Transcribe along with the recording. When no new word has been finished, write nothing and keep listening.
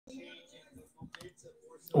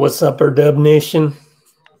What's up, Dub Nation?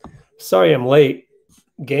 Sorry I'm late.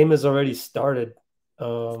 Game has already started.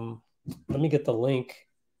 Let me get the link,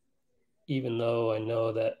 even though I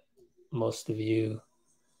know that most of you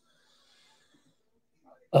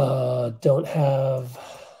don't have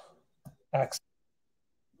access.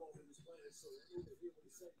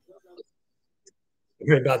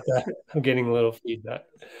 Sorry about that. I'm getting a little feedback.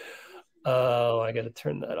 Oh, I got to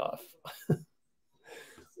turn that off.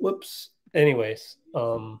 Whoops. Anyways,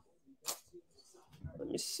 let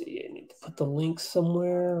me see. I need to put the link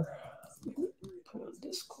somewhere. Put it on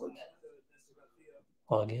Discord.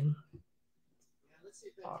 Log in.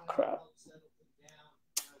 Oh, crap.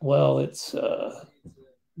 Well, it's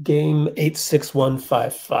game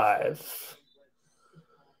 86155.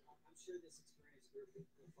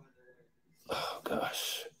 Oh,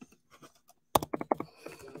 gosh.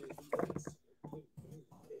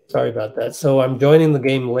 Sorry about that. So I'm joining the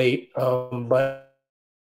game late, but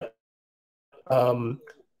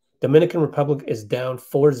Dominican Republic is down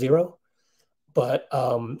 4-0, but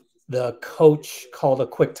the coach called a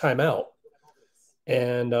quick timeout,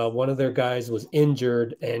 and one of their guys was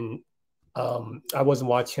injured, and I wasn't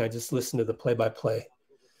watching. I just listened to the play-by-play.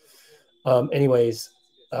 Anyways,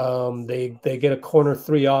 they get a corner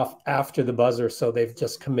three off after the buzzer, so they've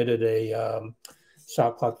just committed a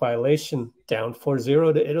shot clock violation, down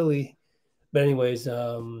 4-0 to Italy. But anyways,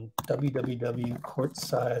 www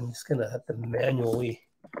courtside. I'm just gonna have to manually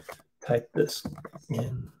type this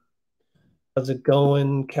in. How's it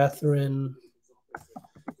going, Catherine?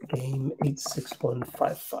 Game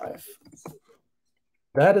 86155.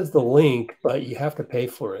 That is the link, but you have to pay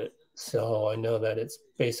for it. So I know that it's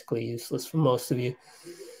basically useless for most of you.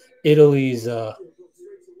 Italy's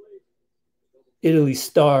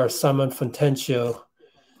star, Simon Fontecchio.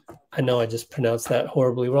 I know I just pronounced that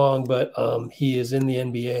horribly wrong, but he is in the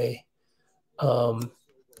NBA.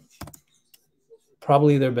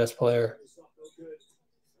 Probably their best player.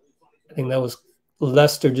 I think that was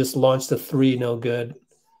Leicester just launched a three, no good.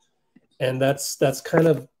 And that's kind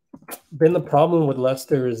of been the problem with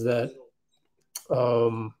Leicester, is that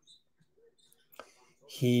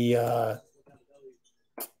he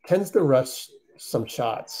tends to rush some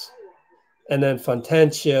shots. And then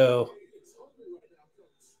Fontecchio,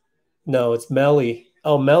 no, it's Melli.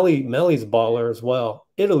 Oh, Melli's a baller as well.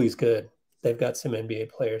 Italy's good. They've got some NBA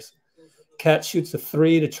players. Cat shoots a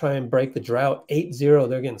three to try and break the drought. 8-0,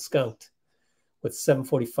 they're getting skunked with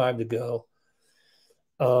 7:45 to go.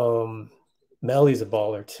 Melli's a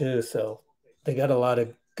baller too, so they got a lot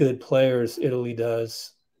of good players, Italy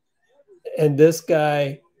does. And this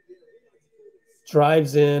guy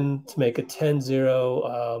drives in to make a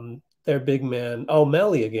 10-0. Their big man,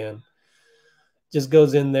 Melli again, just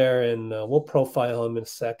goes in there, and we'll profile him in a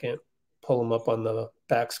second, pull him up on the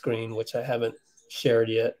back screen, which I haven't shared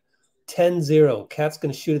yet. 10-0. Cat's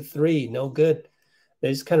going to shoot a three. No good. They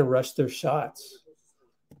just kind of rush their shots.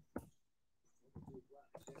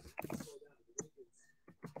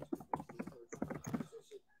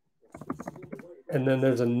 And then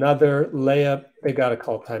there's another layup. They got to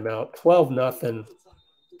call timeout. 12-0.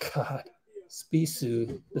 God.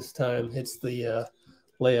 Spisu this time hits the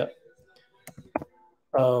layup.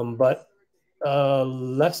 But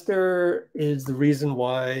Leicester is the reason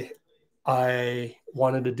why I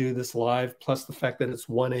wanted to do this live, plus the fact that it's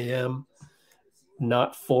 1 a.m.,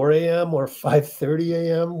 not 4 a.m. or 5:30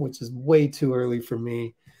 a.m., which is way too early for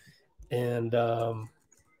me. And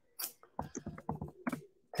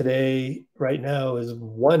today, right now, is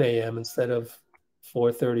 1 a.m. instead of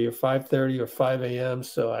 4:30 or 5:30 or 5 a.m.,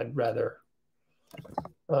 so I'd rather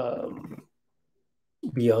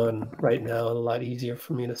be on right now. A lot easier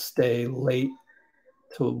for me to stay late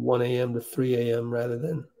to 1 a.m. to 3 a.m. rather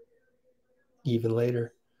than even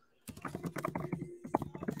later.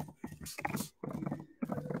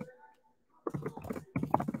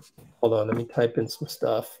 Hold on, let me type in some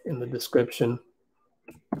stuff in the description.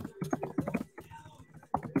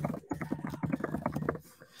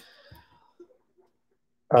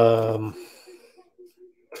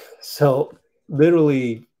 So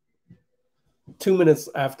literally 2 minutes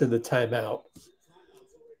after the timeout,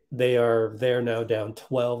 they're now down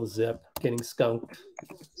 12-zip, getting skunked.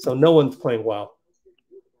 So no one's playing well.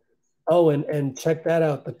 Oh, and check that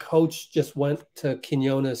out. The coach just went to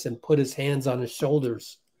Quinones and put his hands on his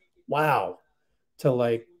shoulders. Wow.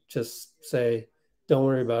 To just say, don't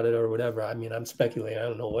worry about it or whatever. I mean, I'm speculating. I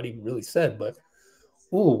don't know what he really said, but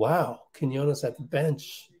ooh, wow. Quinones at the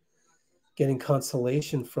bench getting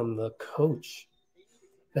consolation from the coach.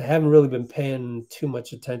 I haven't really been paying too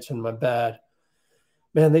much attention. My bad.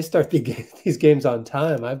 Man, they start these games on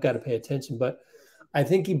time. I've got to pay attention. But I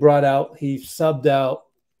think he subbed out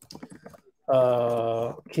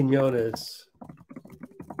Quinones.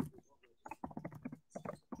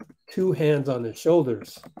 2 hands on his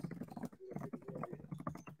shoulders.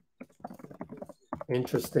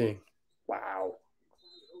 Interesting. Wow.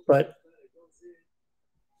 But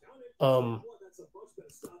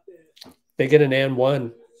they get an and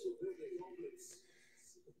one.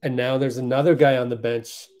 And now there's another guy on the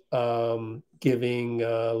bench giving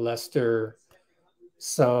Leicester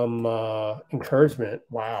some encouragement.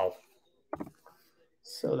 Wow.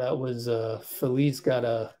 So that was Feliz got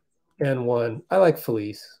a and one. I like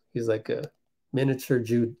Feliz. He's like a miniature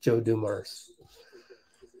Joe Dumars.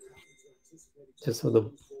 Just with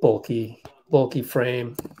a bulky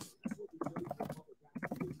frame.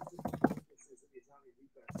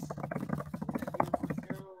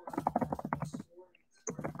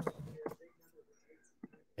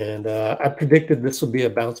 And I predicted this will be a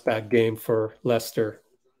bounce back game for Leicester.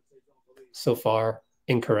 So far,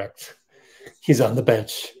 incorrect. He's on the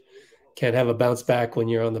bench. Can't have a bounce back when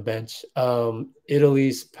you're on the bench.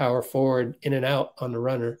 Italy's power forward in and out on the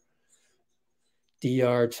runner.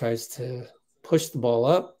 DR tries to push the ball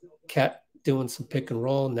up. Cat doing some pick and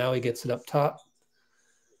roll. Now he gets it up top.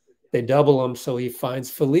 They double him, so he finds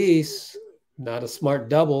Feliz. Not a smart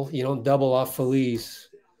double. You don't double off Feliz.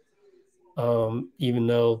 Even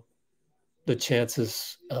though the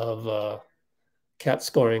chances of Cat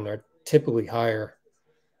scoring are typically higher.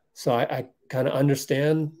 So I kind of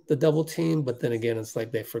understand the double team, but then again, it's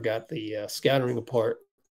like they forgot the scattering report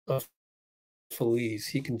of Feliz.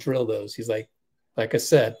 He can drill those. He's like I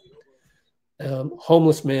said,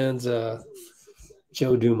 homeless man's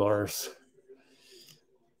Joe Dumars.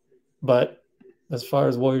 But as far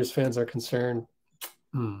as Warriors fans are concerned,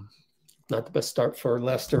 not the best start for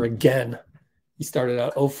Leicester again. He started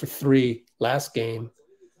out 0 for 3 last game,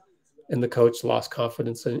 and the coach lost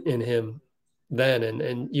confidence in him then.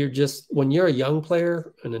 And you're just, when you're a young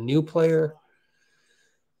player and a new player,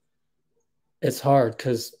 it's hard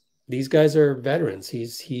because these guys are veterans.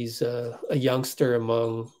 He's a youngster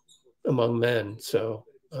among men. So,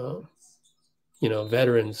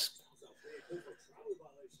 veterans.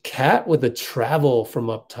 Cat with a travel from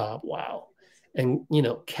up top. Wow. And,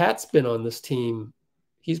 Cat's been on this team.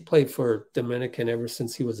 He's played for Dominican ever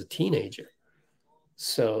since he was a teenager.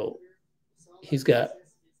 So he's got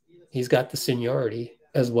the seniority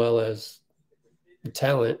as well as the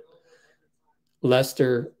talent.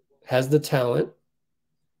 Leicester has the talent,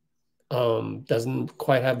 doesn't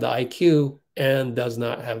quite have the IQ, and does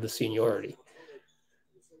not have the seniority.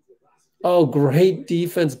 Oh, great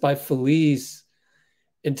defense by Feliz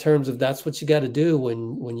in terms of that's what you got to do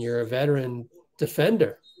when you're a veteran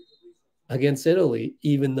defender against Italy,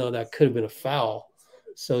 even though that could have been a foul.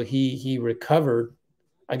 So he recovered.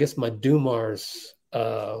 I guess my Dumars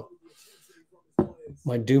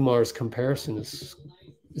comparison is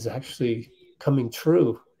actually coming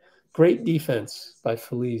true. Great defense by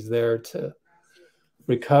Feliz there to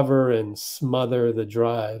recover and smother the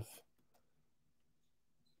drive.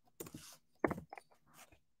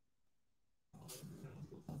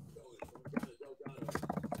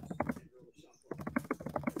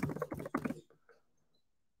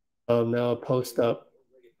 Now a post up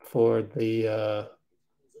for the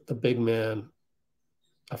big man.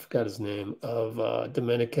 I forgot his name, of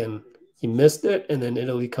Dominican. He missed it, and then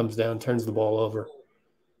Italy comes down, turns the ball over.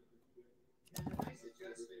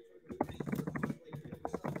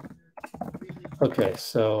 Okay,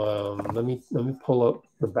 so let me pull up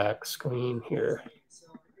the back screen here.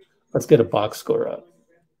 Let's get a box score up.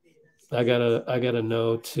 I gotta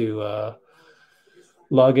know to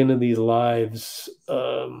log into these lives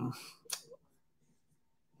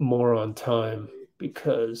more on time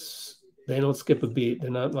because they don't skip a beat. They're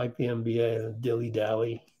not like the NBA,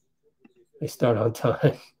 dilly-dally. They start on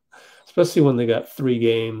time, especially when they got 3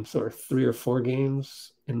 games or 3 or 4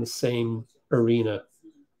 games in the same arena.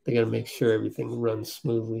 They got to make sure everything runs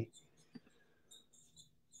smoothly.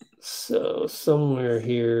 So somewhere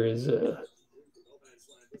here is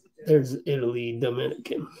there's Italy,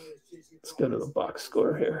 Dominican. Let's go to the box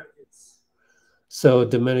score here. So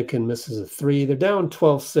Dominican misses a 3. They're down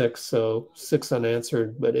 12-6, so 6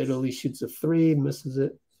 unanswered, but Italy shoots a 3, misses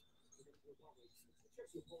it.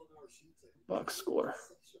 Box score.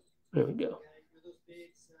 There we go.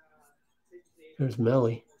 There's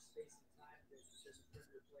Melli.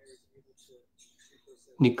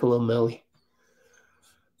 Nicola Melli.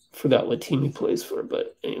 Forgot what team he plays for,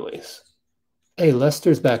 but anyways. Hey,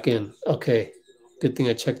 Leicester's back in. Okay. Good thing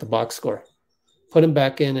I checked the box score. Put him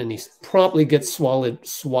back in, and he promptly gets swatted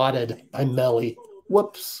by Melli.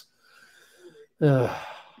 Whoops. Oh,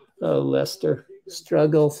 Leicester.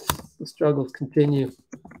 struggles. The struggles continue.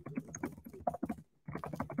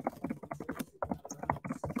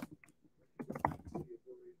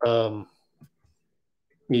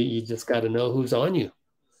 You just got to know who's on you.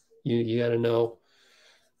 You got to know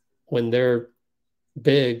when they're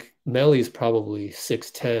big. Melli's probably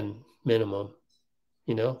 6'10" minimum.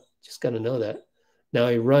 You know, just got to know that. Now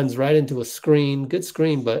he runs right into a screen, good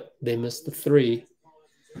screen, but they missed the three.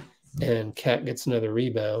 And Cat gets another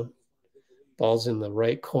rebound. Ball's in the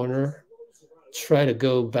right corner. Try to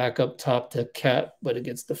go back up top to Cat, but it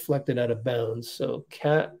gets deflected out of bounds. So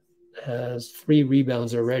Cat has 3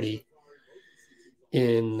 rebounds already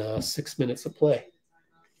in 6 minutes of play.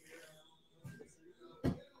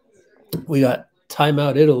 We got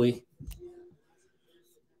timeout Italy.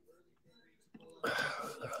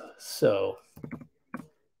 So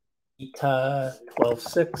Ita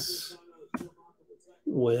 12-6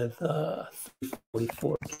 with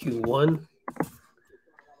 3:44 Q1.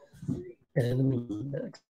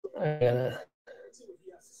 And I gotta,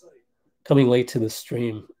 coming late to the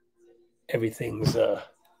stream, everything's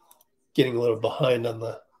getting a little behind on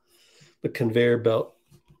the conveyor belt.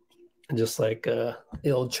 Just like the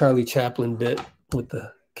old Charlie Chaplin bit with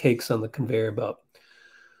the cakes on the conveyor belt.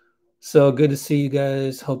 So good to see you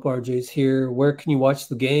guys. Hope RJ's here. Where can you watch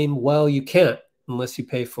the game? Well, you can't unless you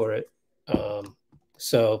pay for it.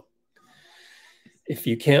 So if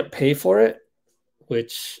you can't pay for it,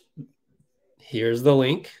 which here's the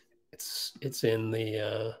link. It's in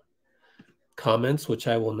the comments, which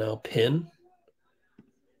I will now pin.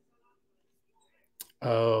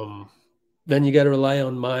 Then you got to rely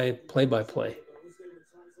on my play-by-play.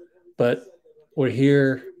 But we're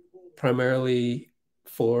here primarily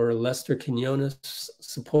for Lester Quinones,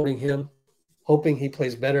 supporting him, hoping he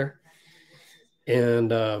plays better.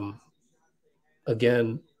 And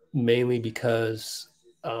again, mainly because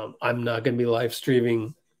I'm not going to be live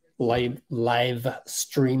streaming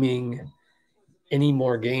any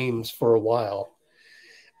more games for a while,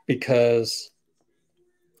 because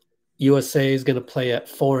USA is going to play at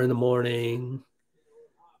 4 in the morning,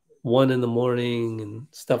 1 in the morning, and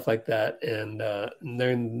stuff like that. And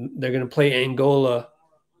they're going to play Angola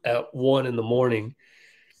at 1 in the morning.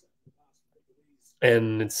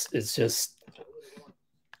 And it's just,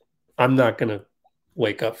 I'm not going to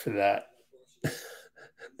wake up for that.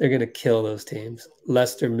 They're going to kill those teams.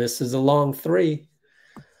 Leicester misses a long 3.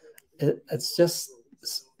 It's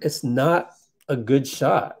not a good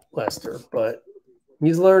shot, Leicester, but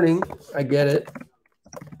he's learning. I get it.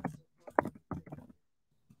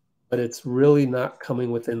 But it's really not coming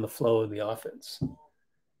within the flow of the offense.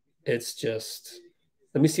 It's just,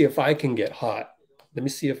 let me see if I can get hot. Let me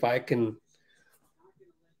see if I can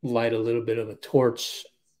light a little bit of a torch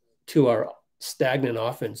to our stagnant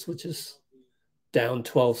offense, which is down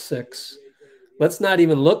 12-6. Let's not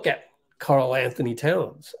even look at Karl Anthony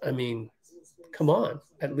Towns. I mean, come on.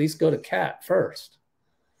 At least go to Cat first.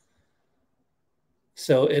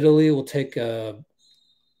 So Italy will take a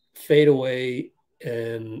fadeaway,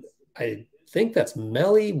 and I think that's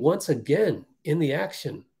Melli once again in the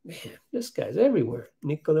action. Man, this guy's everywhere.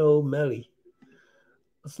 Niccolò Melli.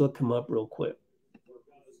 Let's look him up real quick.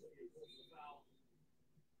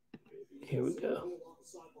 Here we go.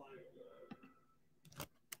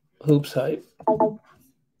 Hoops hype.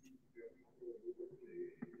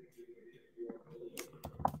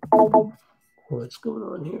 What's going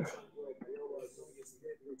on here?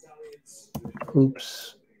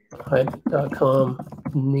 Hoopshype.com.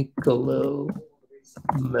 Niccolò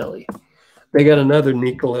Melli. They got another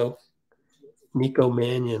Nico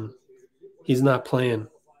Mannion. He's not playing.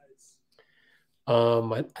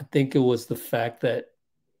 I think it was the fact that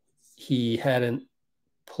he hadn't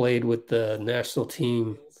played with the national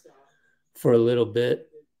team for a little bit,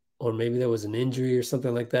 or maybe there was an injury or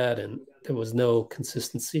something like that, and there was no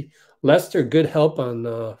consistency. Leicester, good help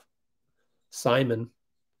on Simon.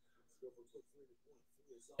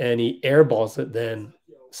 And he airballs it then.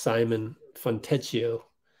 Simon Fontecchio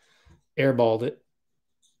airballed it.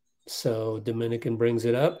 So Dominican brings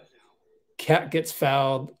it up. Cat gets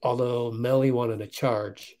fouled, although Melli wanted a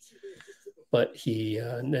charge. But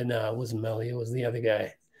it wasn't Melli, it was the other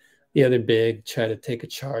guy. The other big tried to take a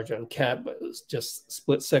charge on Cat, but it was just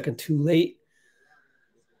split second too late.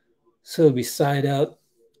 So it'll be side out.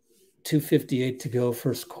 2:58 to go,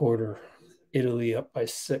 first quarter. Italy up by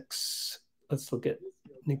 6. Let's look at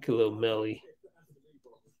Niccolò Melli.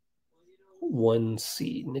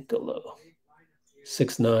 1C, Niccolò.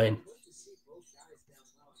 6'9".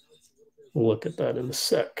 We'll look at that in a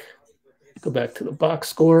sec. Go back to the box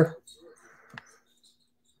score.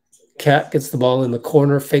 Cat gets the ball in the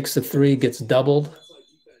corner, fakes the 3, gets doubled.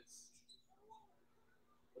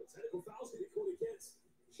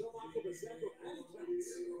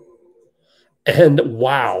 And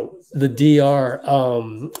wow, the DR,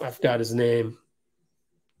 I forgot his name.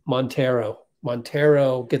 Montero.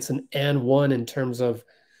 Montero gets an and one in terms of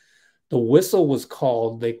the whistle was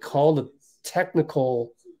called. They called a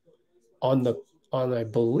technical on I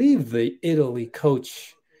believe the Italy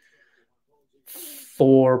coach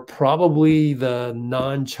for probably the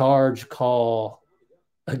non-charge call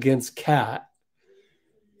against Cat.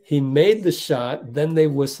 He made the shot, then they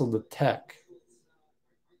whistled the tech.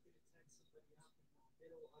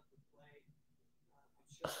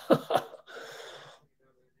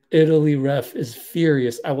 Italy ref is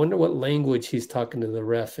furious. I wonder what language he's talking to the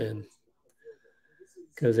ref in,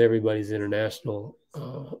 because everybody's international,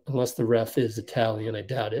 unless the ref is Italian. I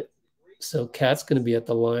doubt it. So Cat's going to be at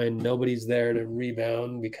the line. Nobody's there to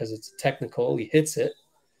rebound because it's technical. He hits it.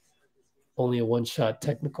 Only a one-shot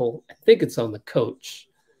technical. I think it's on the coach.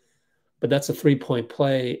 But that's a three-point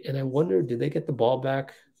play. And I wonder, did they get the ball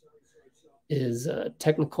back? Is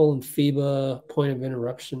technical and FIBA point of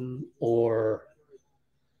interruption or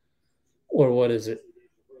what is it?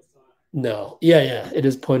 No. Yeah. It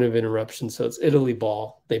is point of interruption. So it's Italy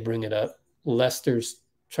ball. They bring it up. Leicester's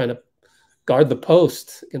trying to guard the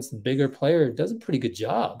post against the bigger player. Does a pretty good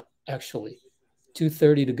job, actually.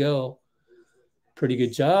 2:30 to go. Pretty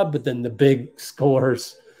good job. But then the big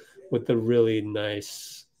scores with the really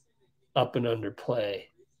nice up and under play.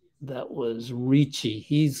 That was Ricci.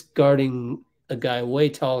 He's guarding a guy way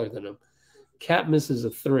taller than him. Cat misses a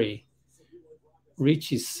three.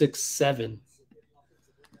 Ricci's 6'7".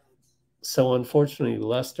 So unfortunately,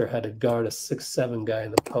 Leicester had to guard a 6'7" guy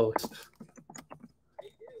in the post.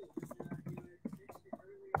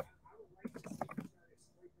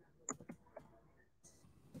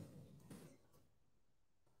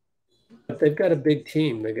 But they've got a big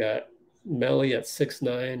team. They got Melli at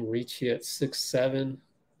 6'9", Ricci at 6'7".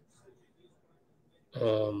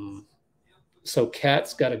 So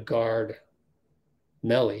Cat's got to guard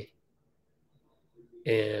Melli.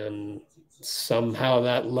 And somehow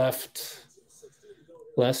that left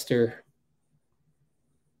Leicester.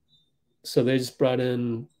 So they just brought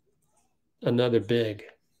in another big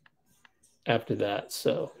after that.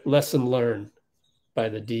 So lesson learned by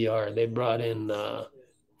the DR. They brought in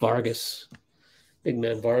Vargas, big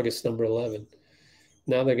man Vargas, number 11.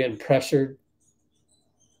 Now they're getting pressured.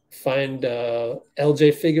 Find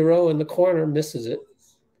LJ Figueroa in the corner, misses it.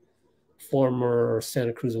 Former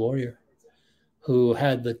Santa Cruz Warrior, who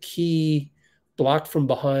had the key blocked from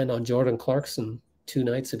behind on Jordan Clarkson 2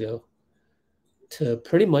 nights ago to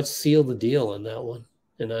pretty much seal the deal on that one.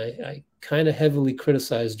 And I kind of heavily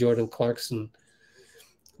criticized Jordan Clarkson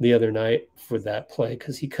the other night for that play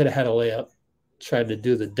because he could have had a layup, tried to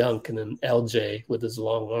do the dunk, and then LJ with his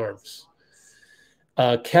long arms.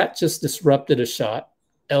 Cat just disrupted a shot.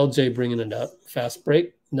 LJ bringing it up. Fast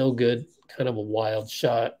break, no good. Kind of a wild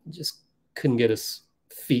shot. Just couldn't get his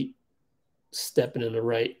feet stepping in the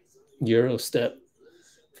right Euro step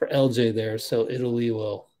for LJ there. So Italy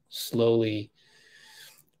will slowly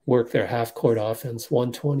work their half-court offense.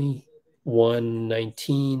 120,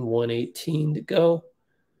 119, 118 to go.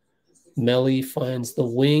 Melli finds the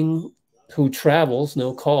wing who travels,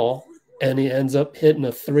 no call, and he ends up hitting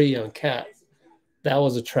a three on Cat. That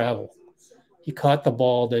was a travel. He caught the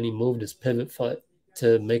ball, then he moved his pivot foot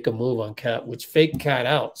to make a move on Cat, which faked Cat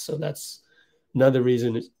out. So that's another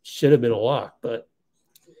reason it should have been a walk, but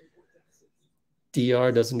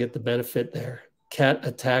DR doesn't get the benefit there. Cat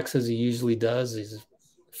attacks as he usually does. He's a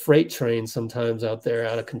freight train sometimes out there,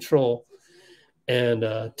 out of control. And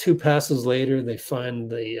 2 passes later, they find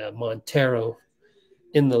the Montero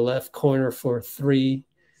in the left corner for 3.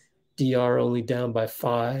 DR only down by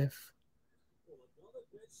 5.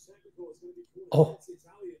 Oh,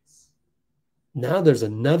 now there's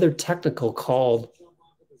another technical called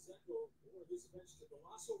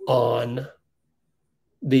on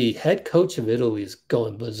the head coach of Italy is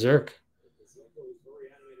going berserk.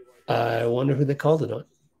 I wonder who they called it on.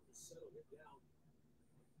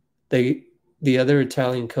 The other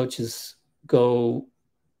Italian coaches go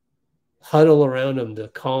huddle around him to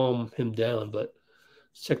calm him down, but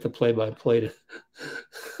check the play-by-play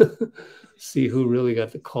to see who really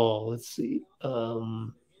got the call. Let's see.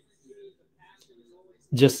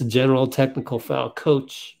 Just a general technical foul.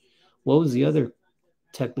 Coach, what was the other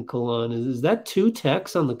technical on? Is that 2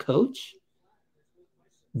 techs on the coach?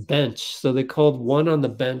 Bench. So they called 1 on the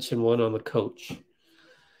bench and 1 on the coach.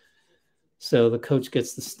 So the coach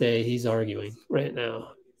gets to stay. He's arguing right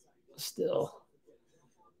now still.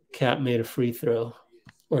 Cat made a free throw,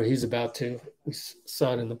 or he's about to. We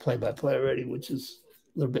saw it in the play-by-play already, which is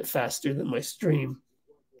a little bit faster than my stream.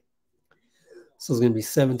 So it's going to be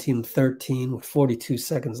 17-13 with 42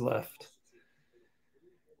 seconds left.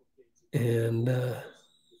 And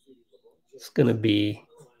it's going to be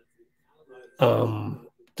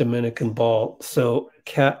Dominican ball. So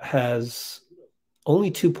Cat has only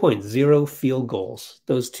 2 points, 0 field goals.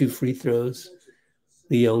 Those 2 free throws,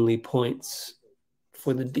 the only points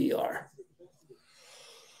for the DR.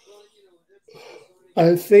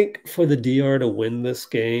 I think for the DR to win this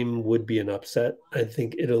game would be an upset. I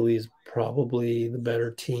think Italy's probably the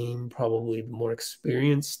better team, probably the more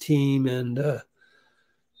experienced team, and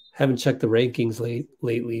haven't checked the rankings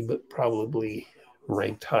lately, but probably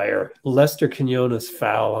ranked higher. Lester Quinones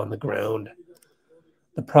foul on the ground.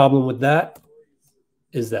 The problem with that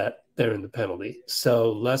is that they're in the penalty.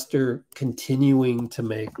 So Lester continuing to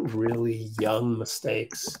make really young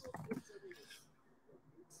mistakes.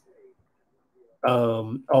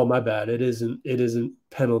 Oh, my bad. It isn't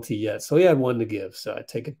penalty yet. So he had 1 to give. So I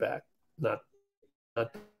take it back. Not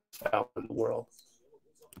foul in the world.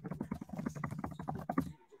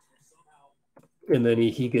 And then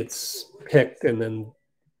he gets picked, and then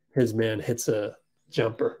his man hits a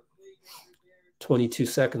jumper. 22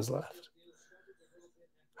 seconds left.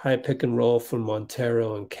 High pick and roll from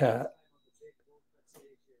Montero and Cat.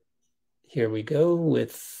 Here we go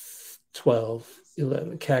with 12,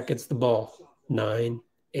 11. Cat gets the ball. 9,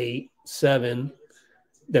 8, 7.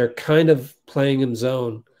 They're kind of playing him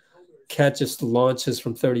zone. Cat just launches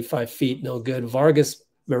from 35 feet. No good. Vargas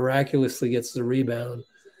miraculously gets the rebound.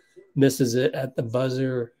 Misses it at the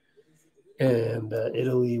buzzer. And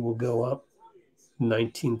Italy will go up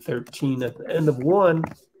 19-13 at the end of 1.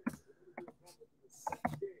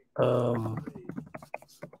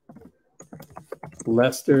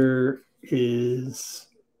 Leicester is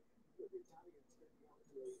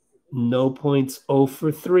no points, 0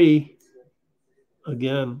 for 3.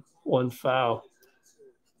 Again, 1 foul.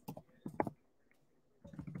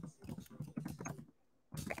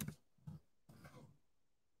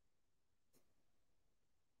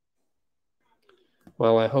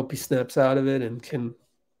 Well, I hope he snaps out of it and can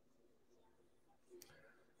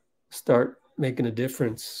start making a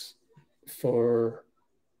difference for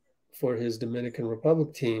his Dominican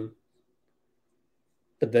Republic team.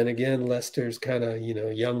 But then again, Leicester's kind of,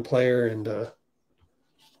 young player and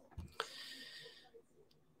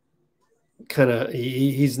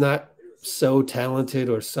he's not so talented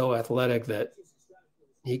or so athletic that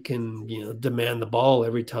he can, demand the ball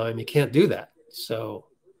every time. He can't do that. So,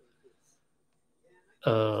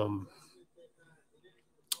 and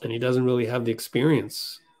he doesn't really have the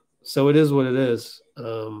experience. So it is what it is.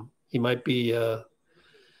 He might be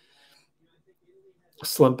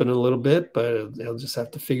slumping a little bit, but he'll just have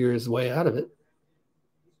to figure his way out of it.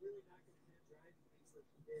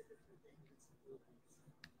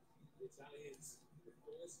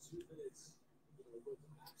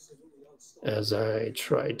 As I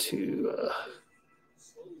try to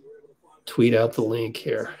tweet out the link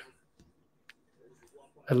here.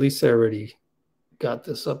 At least I already got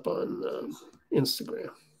this up on Instagram.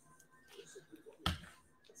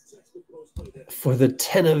 For the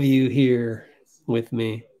 10 of you here with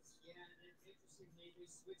me,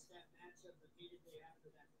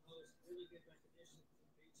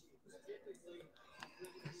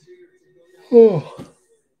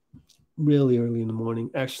 really early in the morning.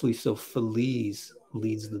 Actually, so Feliz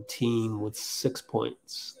leads the team with 6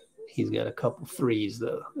 points. He's got a couple threes,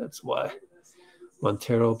 though. That's why.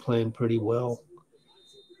 Montero playing pretty well.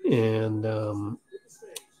 And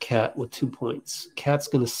Cat with 2 points. Cat's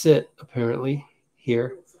going to sit, apparently,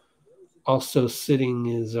 here. Also sitting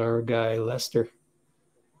is our guy, Lester.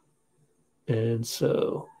 And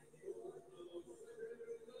so,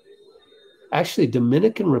 actually,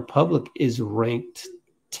 Dominican Republic is ranked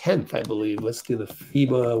 10th, I believe. Let's do the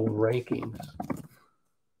FIBA rankings.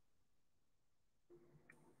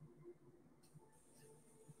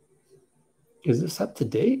 Is this up to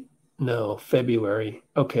date? No, February.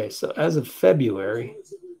 Okay, so as of February,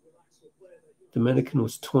 Dominican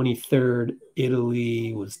was 23rd.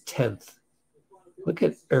 Italy was 10th. Look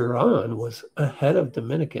at Iran was ahead of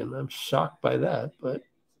Dominican. I'm shocked by that, but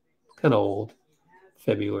kind of old.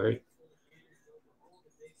 February.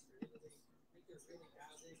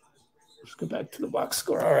 Let's go back to the box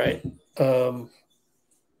score. All right.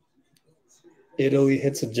 Italy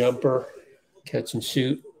hits a jumper, catch and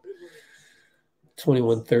shoot.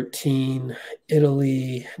 21-13.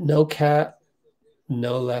 Italy, no Cat,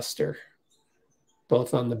 no Lester.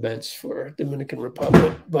 Both on the bench for Dominican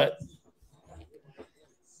Republic, but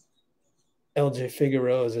LJ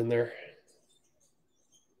Figueroa is in there.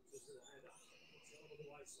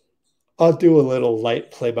 I'll do a little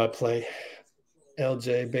light play-by-play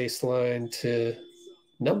LJ baseline to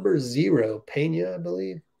number 0, Pena, I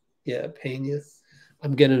believe. Yeah, Pena.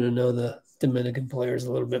 I'm getting to know the Dominican players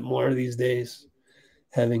a little bit more these days,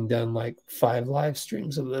 having done like 5 live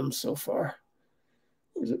streams of them so far.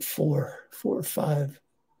 Or is it 4 or 5?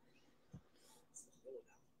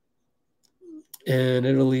 And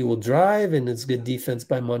Italy will drive, and it's good defense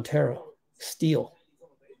by Montero. Steal.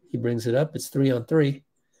 He brings it up. It's 3-on-3.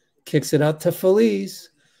 Kicks it out to Feliz.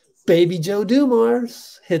 Baby Joe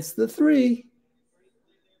Dumars hits the 3.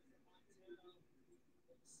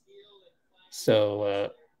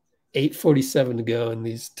 So 8:47 to go in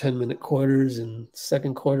these 10-minute quarters, and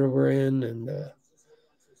second quarter we're in, and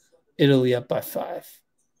Italy up by 5.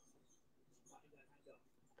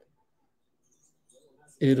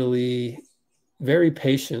 Italy very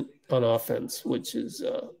patient on offense, which is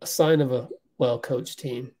a sign of a well-coached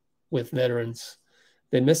team with veterans.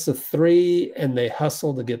 They miss a 3, and they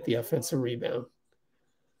hustle to get the offensive rebound.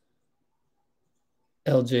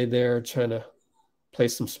 LJ there trying to play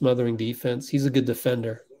some smothering defense. He's a good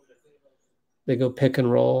defender. They go pick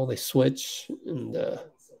and roll. They switch and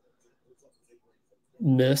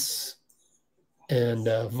miss. And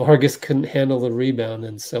Vargas couldn't handle the rebound,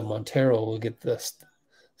 and so Montero will get the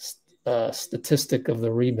statistic of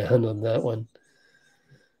the rebound on that one.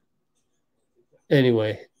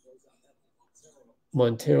 Anyway,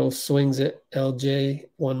 Montero swings it. LJ,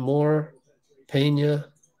 one more. Pena.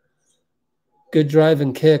 Good drive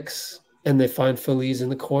and kicks, and they find Feliz in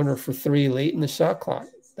the corner for 3 late in the shot clock.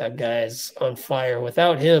 That guy's on fire.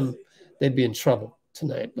 Without him, they'd be in trouble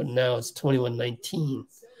tonight, but now it's 21-19.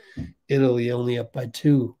 Italy only up by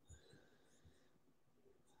 2.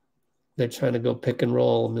 They're trying to go pick and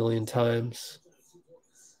roll a million times.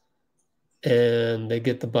 And they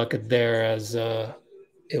get the bucket there as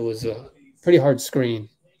it was a pretty hard screen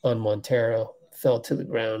on Montero. Fell to the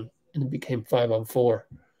ground, and it became 5-on-4.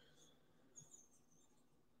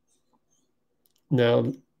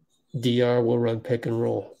 Now DR will run pick and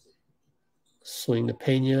roll. Swing to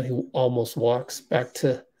Pena, who almost walks back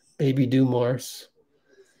to Baby Dumars.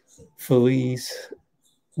 Feliz,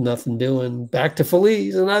 nothing doing. Back to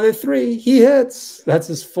Feliz, another 3. He hits. That's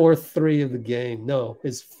his 4th 3 of the game. No,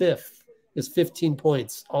 his 5th. His 15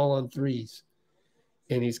 points, all on 3s.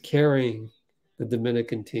 And he's carrying the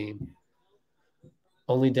Dominican team.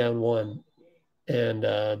 Only down 1. And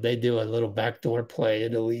they do a little backdoor play.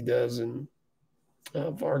 Italy does, and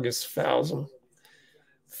Vargas fouls him.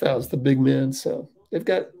 Fouls the big man. So they've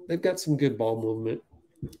got some good ball movement.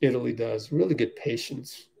 Italy does. Really good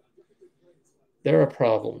patience. They're a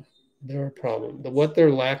problem. What they're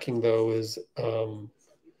lacking, though, is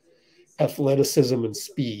athleticism and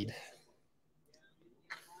speed.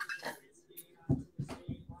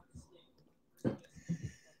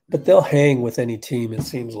 But they'll hang with any team, it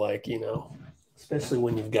seems like, especially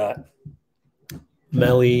when you've got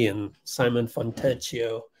Melli and Simon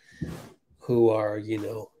Fontecchio, who are,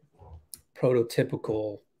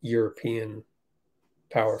 prototypical European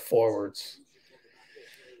power forwards.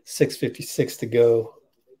 6:56 to go.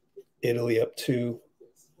 Italy up 2.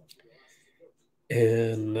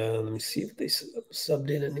 And let me see if they subbed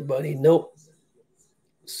in anybody. Nope.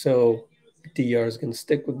 So DR is going to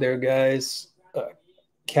stick with their guys.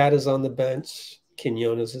 Cat is on the bench.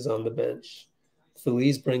 Quinones is on the bench.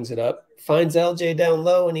 Feliz brings it up. Finds LJ down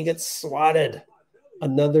low, and he gets swatted.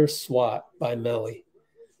 Another swat by Melli.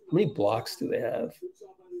 How many blocks do they have?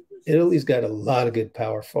 Italy's got a lot of good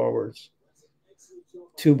power forwards.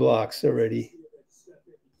 2 blocks already.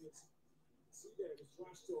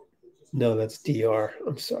 No, that's DR.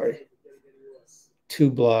 I'm sorry.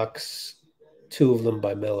 2 blocks, 2 of them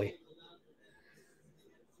by Melli.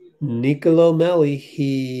 Nicolo Melli,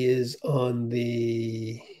 he is on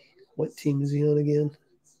the – what team is he on again?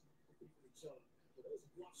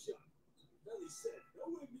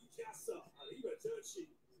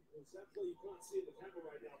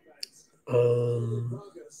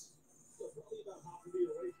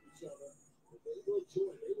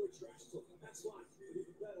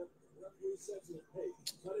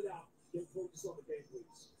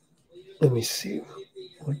 Let me see.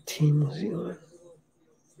 What team was he on?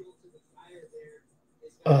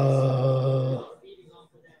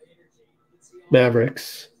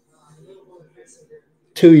 Mavericks.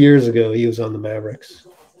 2 years ago, he was on the Mavericks.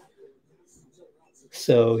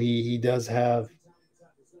 So he does have.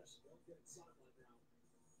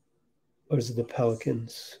 Or is it the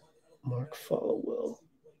Pelicans? Mark Followell.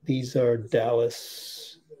 These are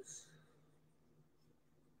Dallas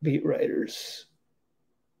beat writers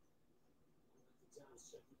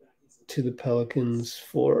to the Pelicans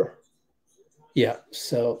for. Yeah,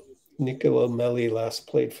 so Nicolo Melli last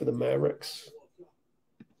played for the Mavericks.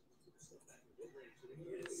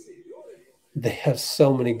 They have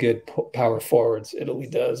so many good power forwards. Italy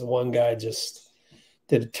does. One guy just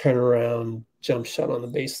did a turnaround jump shot on the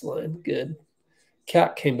baseline. Good.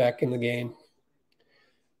 Cat came back in the game.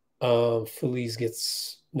 Feliz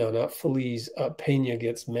gets not Feliz. Pena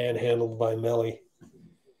gets manhandled by Melli.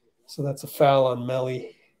 So that's a foul on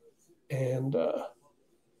Melli. And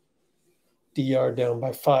DR down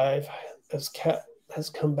by 5 as Cat has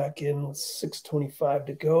come back in with 6:25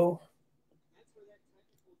 to go.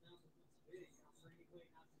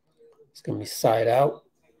 It's going to be side out.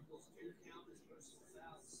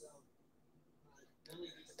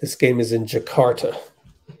 This game is in Jakarta,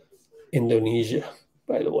 Indonesia,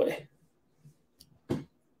 by the way.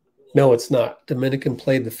 No, it's not. Dominican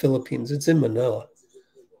played the Philippines. It's in Manila.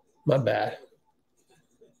 My bad.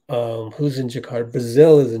 Who's in Jakarta?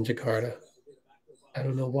 Brazil is in Jakarta. I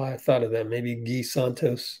don't know why I thought of that. Maybe Gui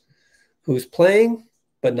Santos, who's playing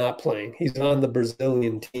but not playing. He's on the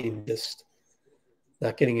Brazilian team, just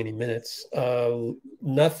not getting any minutes.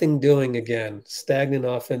 Nothing doing again. Stagnant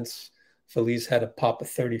offense. Feliz had to pop a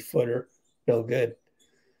 30-footer. No good.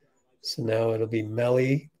 So now it'll be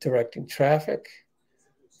Melli directing traffic.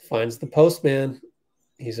 Finds the postman.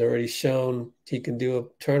 He's already shown he can do a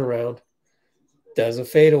turnaround. Does a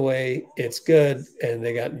fadeaway. It's good. And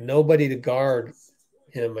they got nobody to guard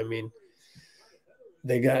him. I mean,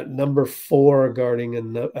 they got number 4 guarding a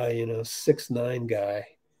 6'9" guy.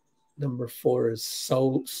 Number 4 is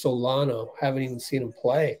Solano. Haven't even seen him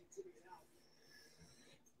play.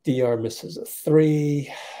 DR misses a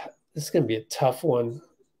 3. This is going to be a tough one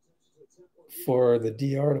for the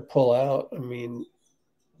DR to pull out. I mean,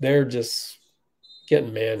 they're just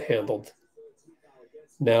getting manhandled.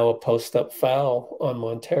 Now a post-up foul on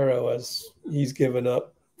Montero as he's given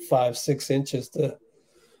up 5-6 inches to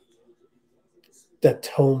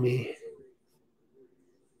Datomi.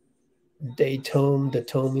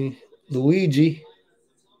 Luigi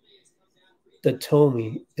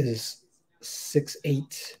Datomi is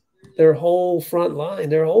 6'8". Their whole front line,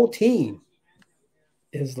 their whole team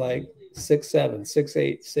is like 6'7",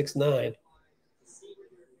 6'8", 6'9".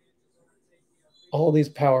 All these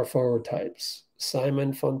power forward types.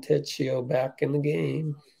 Simon Fontecchio back in the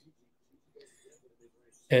game.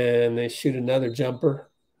 And they shoot another jumper.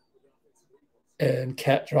 And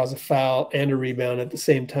Cat draws a foul and a rebound at the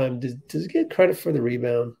same time. Does he get credit for the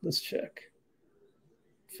rebound? Let's check.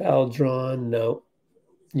 Foul drawn, no.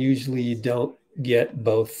 Usually you don't get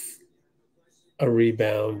both a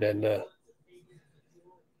rebound and a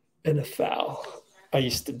foul. I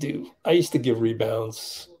used to give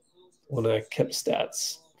rebounds when I kept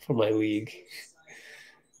stats for my league,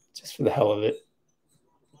 just for the hell of it.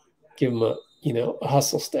 Give him a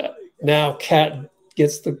hustle stat. Now Cat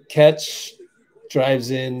gets the catch,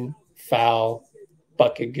 drives in, foul,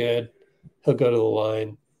 bucket good. He'll go to the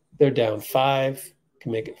line. They're down 5,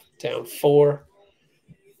 can make it down 4.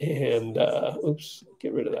 And,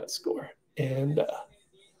 get rid of that score. And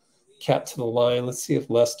Cat to the line. Let's see if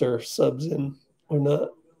Lester subs in or not.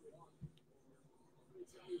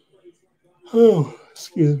 Oh,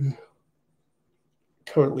 excuse me.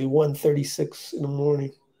 Currently 1:36 in the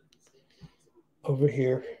morning over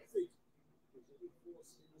here.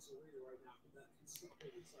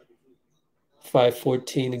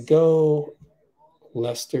 $5:14 to go.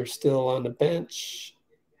 Lester still on the bench.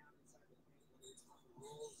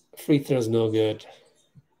 Free throw's no good.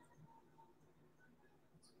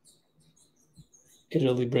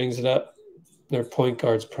 Italy brings it up. Their point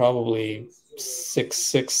guard's probably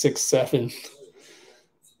 6'6", 6'7".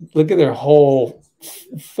 Look at their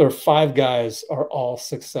 5 guys are all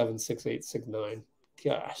 6'7", 6'8", 6'9".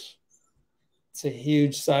 Gosh. It's a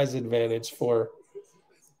huge size advantage for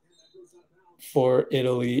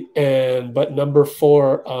Italy. But number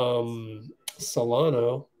 4,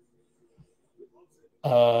 Solano,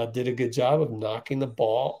 did a good job of knocking the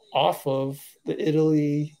ball off of the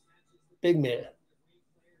Italy big man.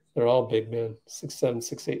 They're all big men, 6'7",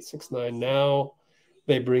 6'8", 6'9". Now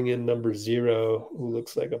they bring in number 0, who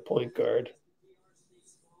looks like a point guard.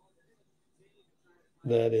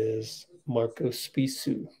 That is Marco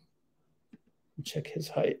Spisu. Check his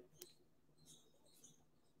height.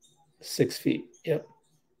 6 feet. Yep.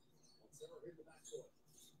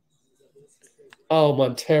 Oh,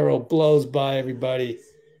 Montero blows by everybody.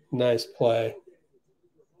 Nice play.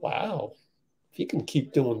 Wow. If he can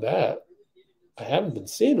keep doing that. I haven't been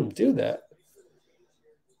seeing him do that.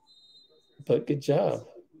 But good job.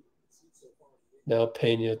 Now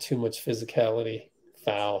Pena, too much physicality.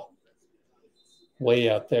 Foul. Way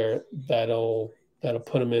out there. That'll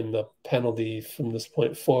put him in the penalty from this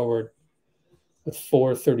point forward with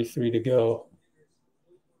 4:33 to go.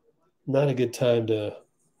 Not a good time to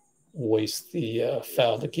waste the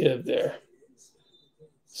foul to give there.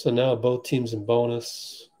 So now both teams in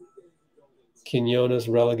bonus. Quinones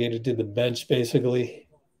relegated to the bench, basically.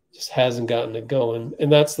 Just hasn't gotten it going.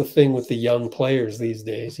 And that's the thing with the young players these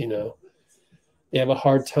days, you know. They have a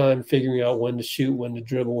hard time figuring out when to shoot, when to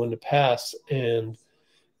dribble, when to pass. And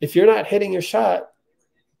if you're not hitting your shot,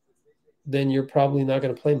 then you're probably not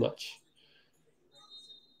going to play much.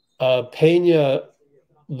 Pena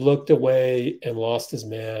looked away and lost his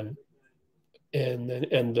man and then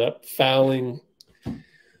ended up fouling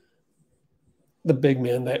the big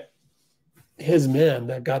man that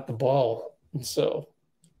got the ball. And so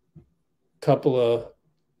a couple of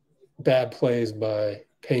bad plays by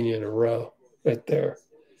Pena in a row right there.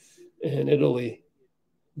 And Italy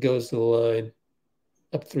goes to the line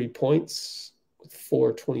up 3 points with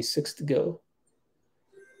 4:26 to go.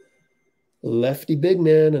 Lefty big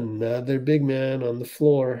man, another big man on the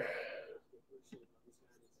floor.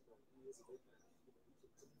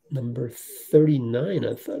 Number 39,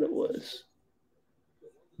 I thought it was.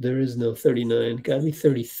 There is no 39. Got to be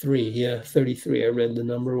 33. Yeah, 33. I read the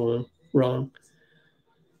number wrong.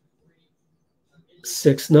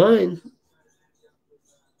 6'9".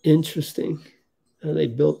 Interesting how they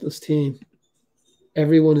built this team.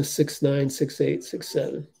 Everyone is 6'9", 6'8",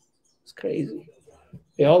 6'7". It's crazy.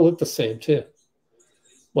 They all look the same, too.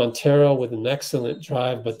 Montero with an excellent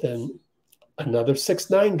drive, but then another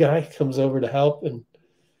 6'9" guy comes over to help, and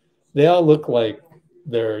they all look like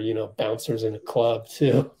they're, bouncers in a club,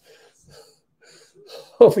 too.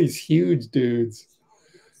 All these huge dudes.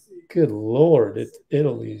 Good Lord,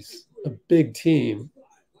 Italy's a big team.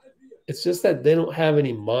 It's just that they don't have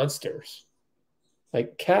any monsters.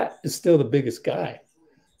 Like, Cat is still the biggest guy.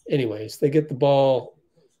 Anyways, they get the ball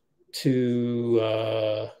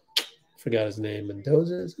to, forgot his name,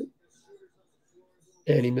 Mendoza, is it?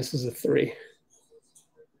 And he misses a 3.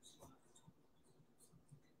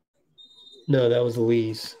 No, that was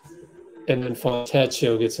Lee's. And then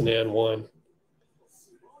Fontecchio gets an and 1.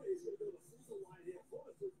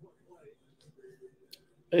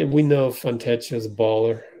 And we know Fontecchio's a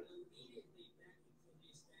baller.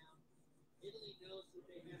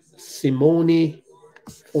 Simone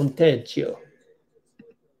Fontecchio.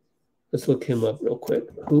 Let's look him up real quick.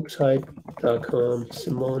 Hoopshype.com,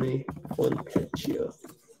 Simone Fontecchio.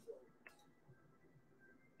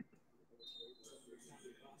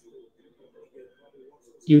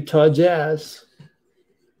 Utah Jazz.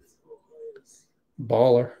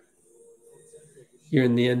 Baller. You're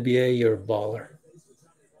in the NBA, you're a baller.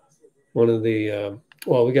 One of the,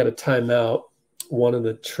 we got a timeout. One of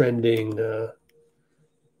the trending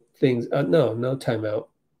things, no timeout,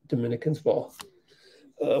 Dominican's ball.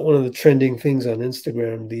 One of the trending things on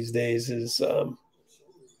Instagram these days is,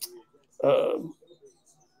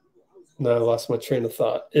 now I lost my train of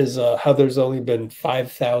thought, is how there's only been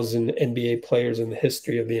 5,000 NBA players in the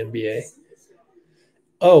history of the NBA.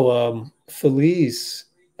 Feliz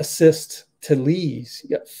assist to Lees.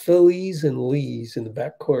 You got Feliz and Lees in the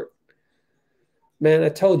backcourt. Man, I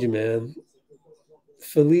told you, man.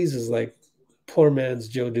 Feliz is like poor man's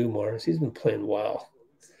Joe Dumars. He's been playing well.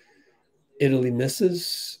 Italy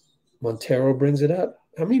misses. Montero brings it up.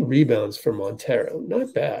 How many rebounds for Montero?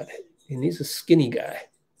 Not bad. And he's a skinny guy.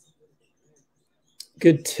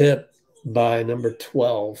 Good tip by number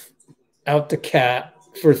 12. Out to Cat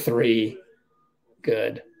for 3.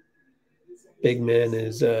 Good. Big man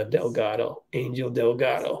is Delgado. Angel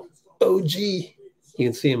Delgado. OG. You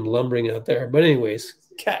can see him lumbering out there. But anyways,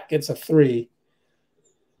 Cat gets a 3.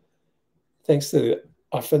 Thanks to the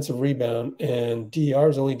offensive rebound. And DR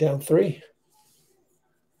is only down 3.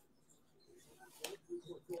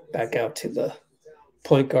 Back out to the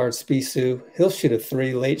point guard, Spisu. He'll shoot a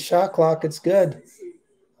 3. Late shot clock. It's good.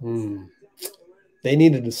 They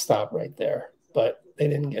needed to stop right there, but they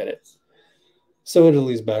didn't get it. So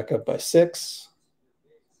Italy's back up by 6.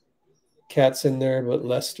 Cat's in there, but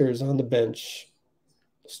Leicester's on the bench.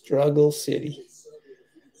 Struggle City.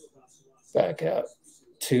 Back out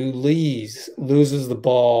to Lees. Loses the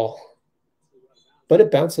ball, but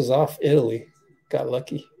it bounces off Italy. Got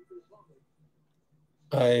lucky.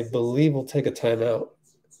 I believe we'll take a timeout.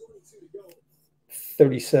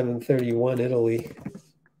 37-31 Italy.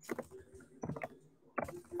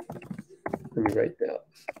 Let me write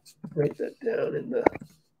that down in the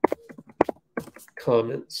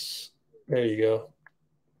comments. There you go.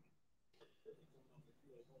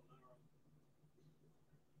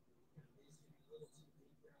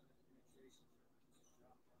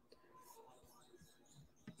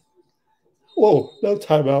 Whoa, no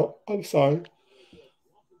timeout. I'm sorry.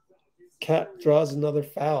 Cat draws another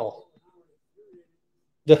foul.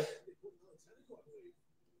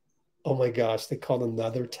 Oh my gosh, they called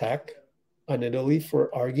another tech on Italy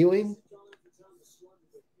for arguing.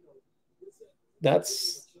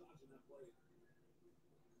 That's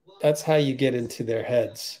how you get into their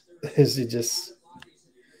heads, is you just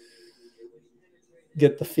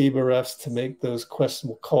get the FIBA refs to make those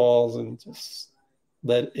questionable calls and just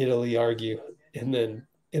let Italy argue, and then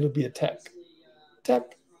it'll be a tech.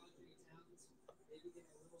 Tech.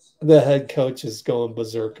 The head coach is going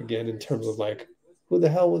berserk again in terms of like, who the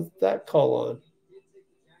hell was that call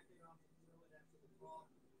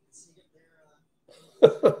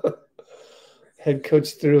on? Head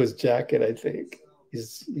coach threw his jacket, I think.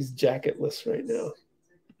 He's jacketless right now.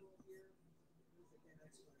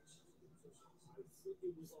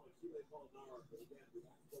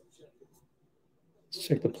 Let's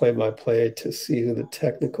check the play-by-play to see who the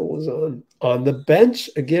technical was on. On the bench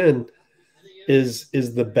again, is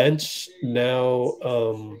the bench now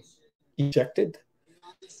ejected?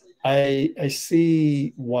 I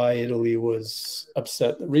see why Italy was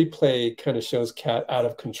upset. The replay kind of shows Cat out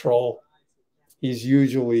of control. He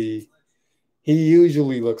usually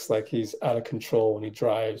looks like he's out of control when he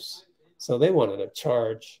drives. So they wanted a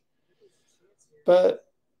charge. But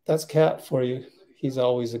that's Cat for you. He's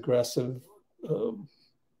always aggressive.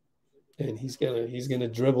 And he's gonna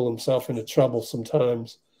dribble himself into trouble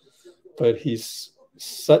sometimes. But he's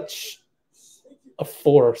such a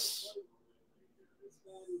force.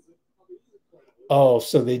 Oh,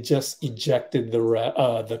 so they just ejected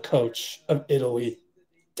the coach of Italy.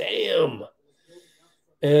 Damn.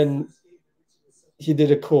 And he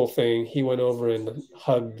did a cool thing. He went over and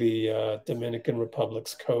hugged the Dominican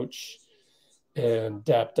Republic's coach and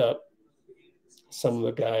dapped up some of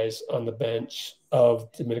the guys on the bench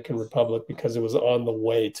of Dominican Republic because it was on the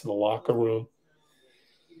way to the locker room.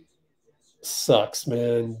 Sucks,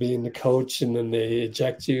 man, being the coach and then they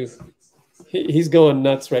eject you. He's going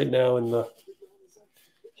nuts right now, and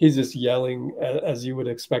he's just yelling as you would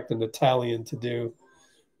expect an Italian to do,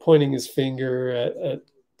 pointing his finger at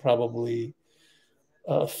probably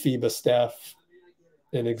FIBA staff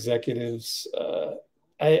and executives.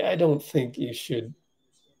 I don't think you should.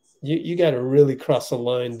 You got to really cross a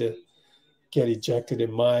line to get ejected,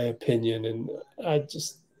 in my opinion. And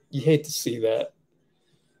you hate to see that.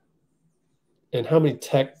 And how many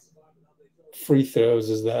tech free throws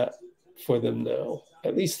is that for them now?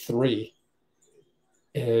 At least 3.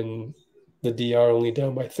 And the DR only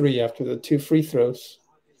down by 3 after the 2 free throws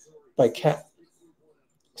by Cat.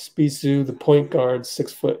 Spisu, the point guard,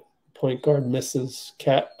 6-foot point guard, misses.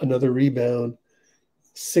 Cat, another rebound.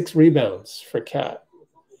 6 rebounds for Cat.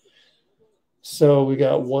 So we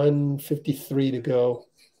got 1:53 to go.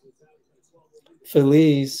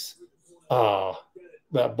 Feliz,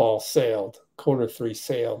 that ball sailed. Corner 3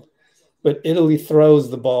 sailed. But Italy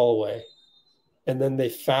throws the ball away. And then they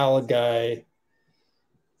foul a guy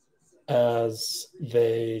as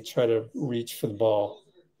they try to reach for the ball.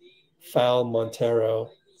 Foul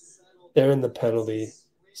Montero. They're in the penalty.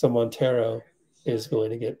 So Montero is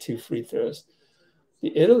going to get 2 free throws.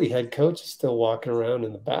 The Italy head coach is still walking around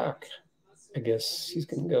in the back. I guess he's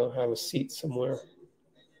going to go have a seat somewhere.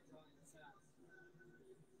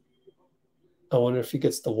 I wonder if he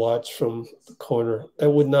gets to watch from the corner. That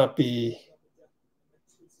would not be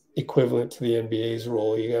equivalent to the NBA's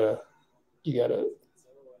role. You gotta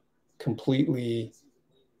completely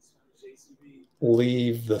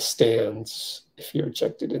leave the stands if you're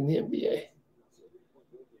ejected in the NBA.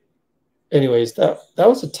 Anyways, that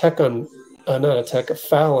was a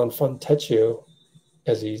foul on Fontecchio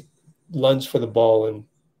as he lunged for the ball and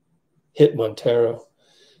hit Montero.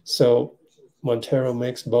 So Montero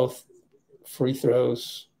makes both free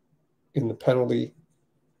throws in the penalty,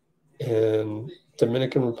 and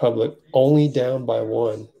Dominican Republic only down by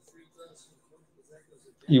 1.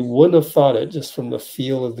 You wouldn't have thought it just from the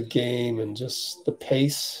feel of the game and just the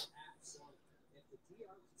pace.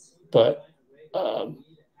 But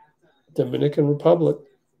Dominican Republic,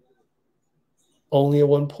 only a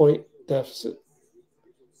 1-point deficit.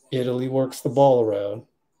 Italy works the ball around.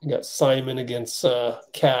 You got Simon against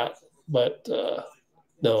Cat, but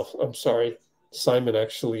no, I'm sorry.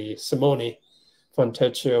 Simone,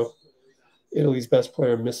 Fontecchio, Italy's best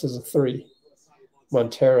player, misses a 3.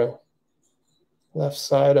 Montero, left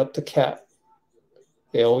side up to Cat.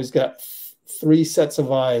 They always got 3 sets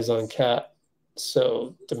of eyes on Cat.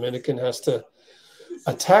 So Dominican has to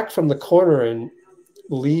attack from the corner, and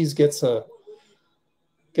Lees gets a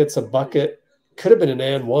bucket. Could have been an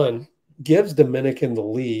and 1. Gives Dominican the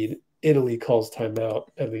lead. Italy calls timeout,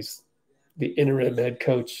 at least the interim head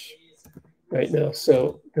coach right now.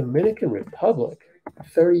 So Dominican Republic,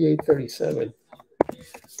 38-37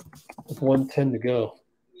 with 1:10 to go.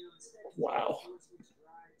 Wow.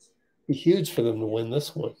 It'd be huge for them to win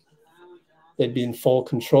this one. They'd be in full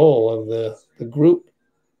control of the group.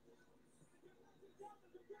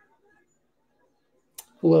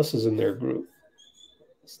 Who else is in their group?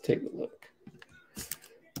 Let's take a look.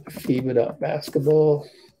 FIBA basketball,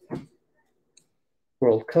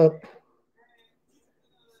 World Cup,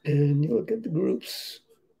 and you look at the groups.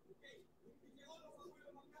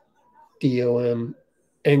 DOM,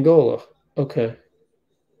 Angola. Okay.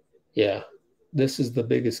 Yeah, this is the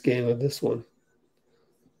biggest game of this one.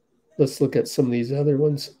 Let's look at some of these other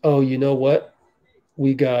ones. Oh, you know what?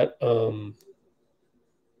 We got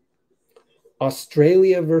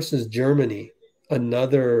Australia versus Germany,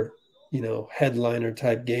 another, headliner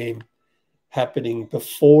type game happening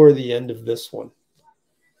before the end of this one.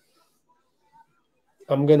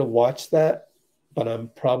 I'm going to watch that, but I'm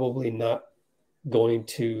probably not going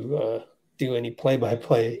to do any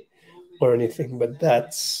play-by-play or anything. But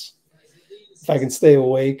that's, if I can stay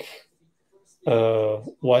awake,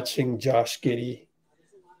 watching Josh Giddey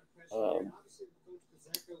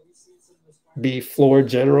be floor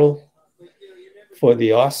general for the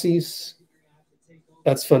Aussies,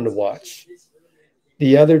 that's fun to watch.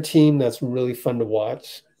 The other team that's really fun to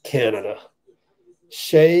watch, Canada.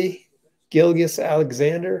 Shea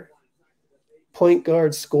Gilgeous-Alexander, point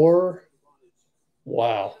guard scorer.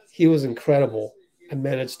 Wow, he was incredible. I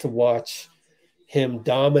managed to watch him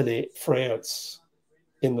dominate France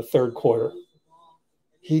in the third quarter.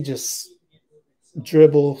 He just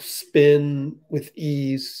dribble, spin with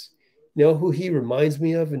ease. You know who he reminds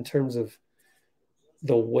me of in terms of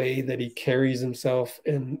the way that he carries himself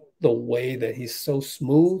and the way that he's so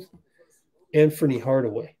smooth? Anthony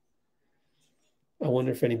Hardaway. I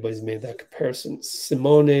wonder if anybody's made that comparison.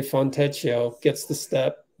 Simone Fontecchio gets the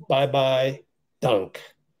step. Bye-bye. Dunk.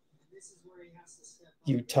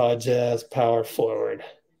 Utah Jazz power forward.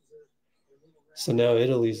 So now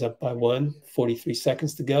Italy's up by 1. 43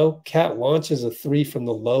 seconds to go. Cat launches a 3 from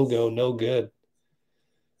the logo. No good.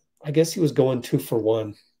 I guess he was going 2 for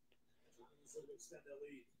 1.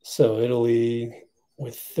 So Italy,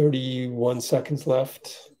 with 31 seconds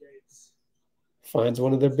left, finds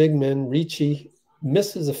one of their big men, Ricci,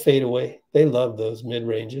 misses a fadeaway. They love those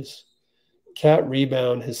mid-ranges. Cat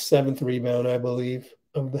rebound, his 7th rebound, I believe,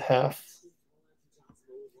 of the half.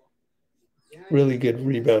 Really good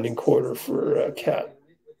rebounding quarter for Cat.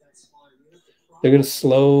 They're going to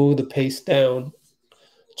slow the pace down.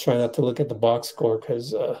 Try not to look at the box score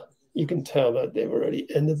because you can tell that they've already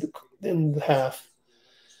ended the half.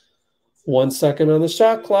 1 second on the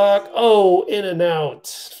shot clock. Oh, in and out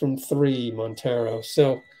from 3, Montero.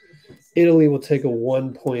 So Italy will take a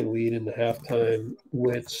 1-point lead in the halftime,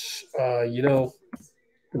 which,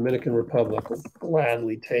 Dominican Republic will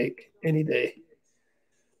gladly take any day.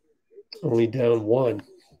 Only down 1.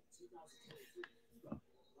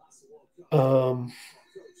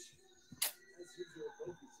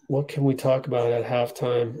 What can we talk about at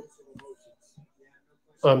halftime?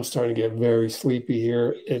 I'm starting to get very sleepy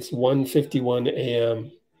here. It's 1:51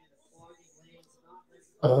 a.m.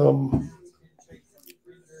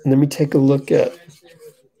 Let me take a look at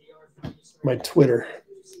my Twitter.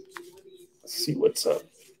 Let's see what's up.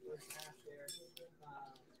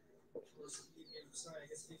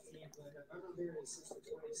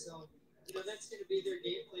 That's going to be their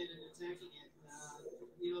game plan in attacking it.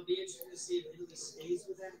 It'll be interesting to see if Italy stays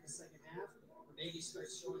with that in the second half, or maybe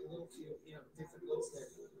starts showing a little few, different looks there.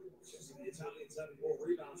 The Italians having more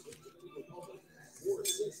rebounds with the public. 4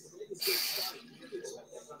 assists.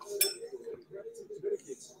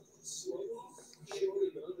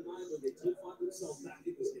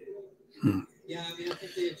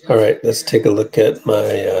 All right, let's take a look at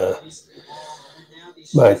my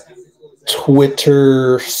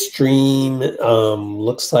Twitter stream.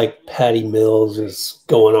 Looks like Patty Mills is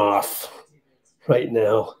going off right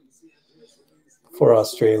now for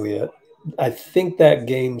Australia. I think that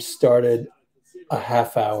game started a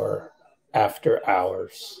half hour after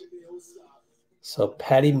ours. So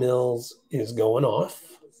Patty Mills is going off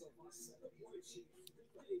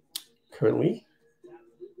currently.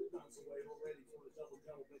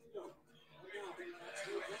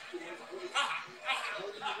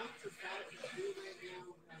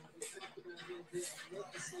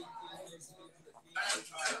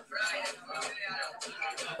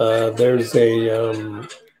 There's a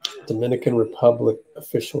Dominican Republic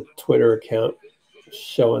official Twitter account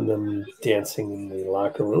showing them dancing in the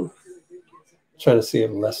locker room. Trying to see if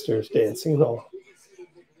Lester's dancing at all.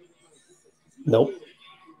 Nope.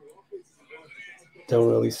 Don't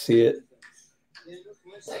really see it.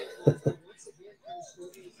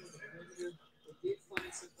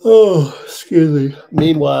 Oh, excuse me.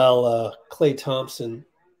 Meanwhile, Klay Thompson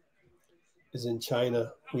is in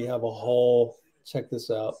China. We have a whole, check this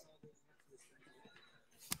out.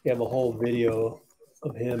 We have a whole video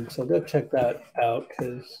of him. So go check that out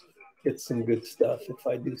because it's some good stuff if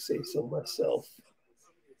I do say so myself.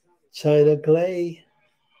 China Klay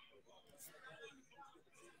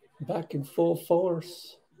back in full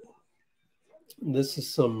force. This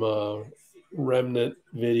is some remnant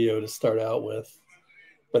video to start out with,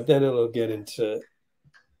 but then it'll get into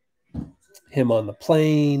him on the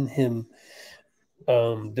plane, him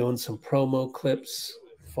doing some promo clips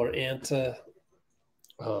for Anta,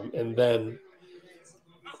 and then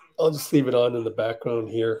I'll just leave it on in the background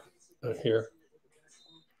here.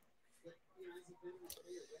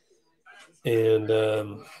 And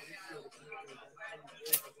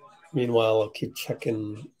meanwhile, I'll keep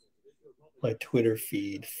checking my Twitter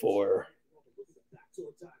feed for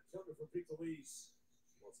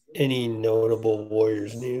any notable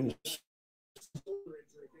Warriors news. Ladies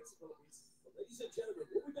and gentlemen,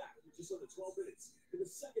 we'll be back in just under 12 minutes in the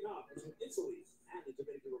second half between Italy and the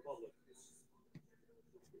Dominican Republic.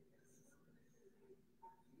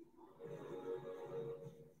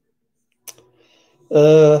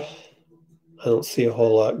 I don't see a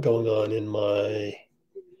whole lot going on in my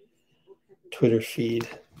Twitter feed.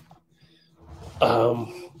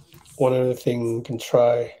 One other thing we can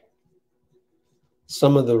try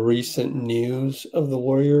some of the recent news of the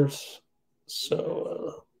Warriors.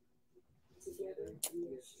 So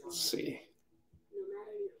let's see.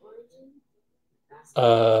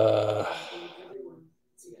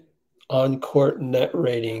 On-court net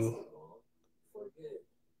rating.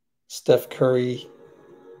 Steph Curry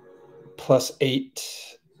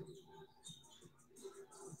 +8.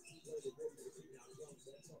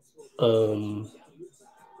 I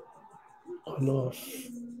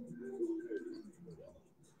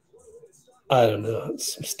don't know.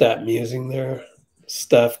 Some stat musing there.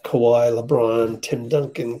 Steph, Kawhi, LeBron, Tim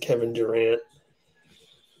Duncan, Kevin Durant.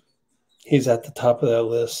 He's at the top of that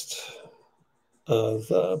list of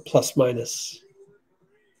plus-minus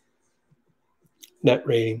net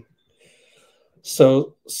rating.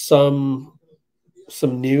 So some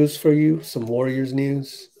news for you, some Warriors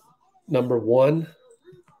news. Number one,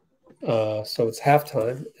 so it's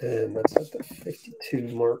halftime, and that's at the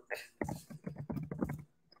 52 mark.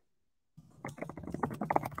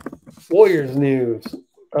 Warriors news,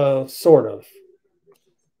 sort of.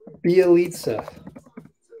 Bjelica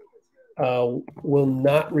will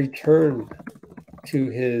not return to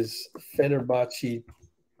his Fenerbahce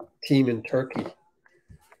team in Turkey.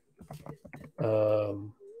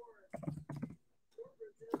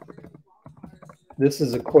 This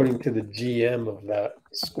is according to the GM of that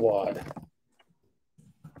squad.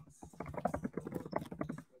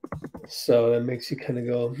 So that makes you kind of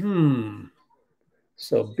go,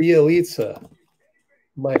 So Bjelica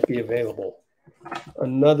might be available.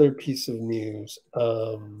 Another piece of news.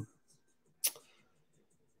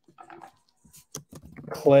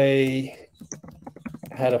 Klay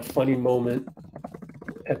had a funny moment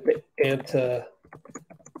at the Anta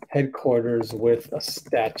headquarters with a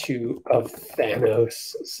statue of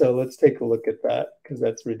Thanos. So let's take a look at that because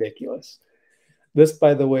that's ridiculous. This,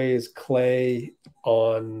 by the way, is Klay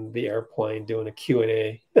on the airplane doing a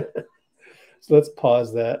Q&A. So let's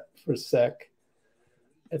pause that for a sec.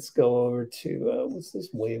 Let's go over to, what's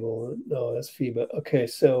this Weibo? No, that's FIBA. Okay,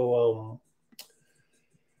 so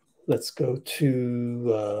let's go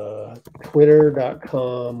to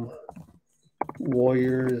twitter.com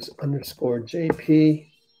Warriors_JP.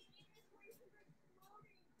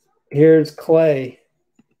 Here's Klay.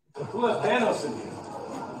 Who has Thanos in here?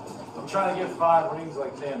 I'm trying to get 5 rings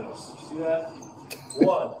like Thanos. You see that?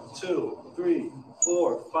 1, 2, 3,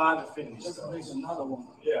 4, 5 Infinity Stones. Let's make another one.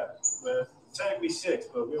 Yeah, but technically 6,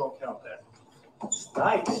 but we don't count that.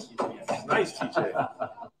 Nice. Nice, TJ.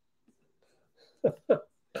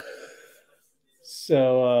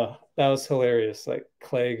 So that was hilarious. Like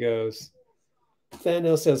Klay goes,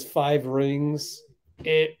 Thanos has 5 rings.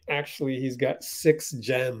 And actually, he's got 6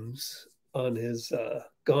 gems on his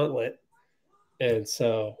gauntlet. And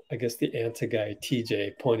so I guess the Anta guy,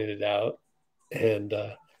 TJ, pointed it out and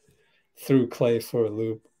threw Klay for a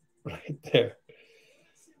loop right there.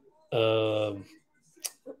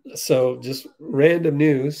 So just random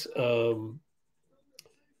news.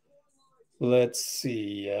 Let's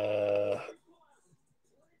see.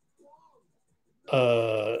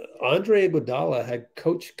 Andre Iguodala had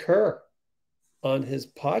Coach Kerr on his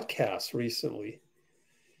podcast recently.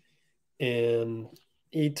 And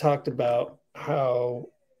he talked about how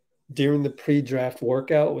during the pre-draft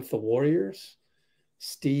workout with the Warriors,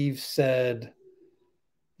 Steve said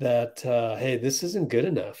that, hey, this isn't good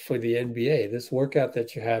enough for the NBA. This workout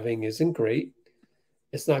that you're having isn't great.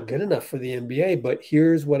 It's not good enough for the NBA, but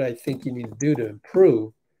here's what I think you need to do to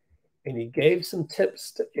improve. And he gave some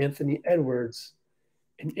tips to Anthony Edwards.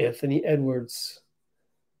 And Anthony Edwards,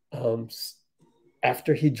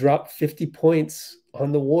 after he dropped 50 points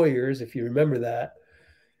on the Warriors, if you remember that,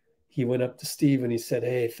 he went up to Steve and he said,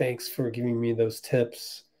 hey, thanks for giving me those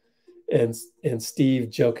tips. And Steve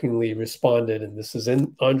jokingly responded, and this is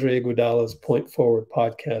in Andre Iguodala's Point Forward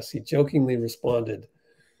podcast. He jokingly responded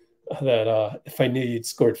that if I knew you'd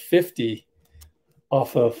scored 50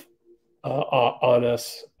 off of on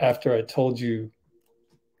us after I told you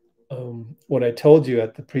what I told you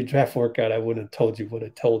at the pre-draft workout, I wouldn't have told you what I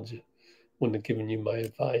told you. Wouldn't have given you my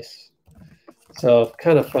advice. So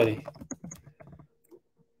kind of funny.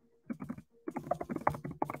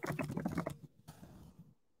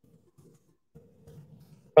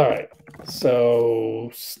 All right. So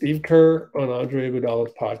Steve Kerr on Andre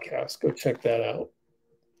Iguodala's podcast. Go check that out.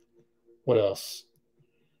 What else?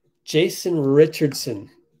 Jason Richardson,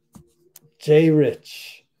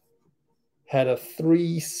 J-Rich, had a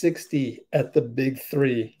 360 at the Big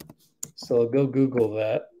Three. So go Google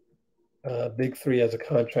that. Big Three has a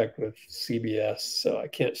contract with CBS, so I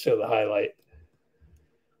can't show the highlight.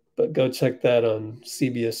 But go check that on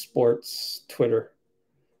CBS Sports Twitter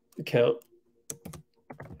account.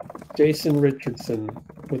 Jason Richardson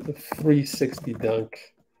with a 360 dunk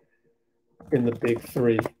in the Big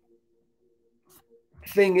Three.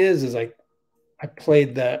 Thing is I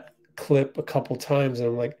played that clip a couple times and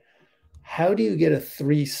I'm like, how do you get a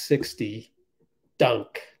 360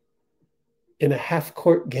 dunk in a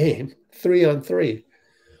half-court game, 3-on-3?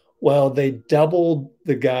 Well, they doubled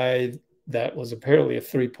the guy that was apparently a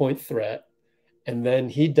three-point threat, and then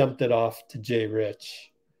he dumped it off to Jay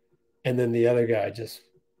Rich, and then the other guy just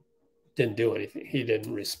didn't do anything. He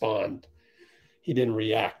didn't respond. He didn't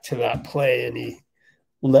react to that play, and he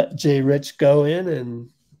let Jay Rich go in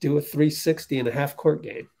and do a 360 in a half-court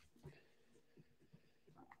game.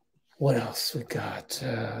 What else we got?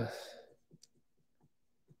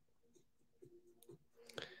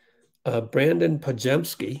 Brandin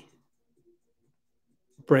Podziemski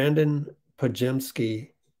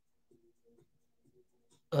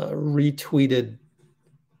retweeted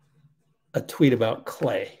a tweet about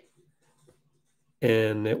Klay,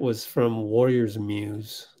 and it was from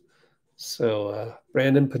WarriorsMuse. So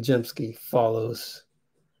Brandin Podziemski follows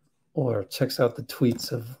or checks out the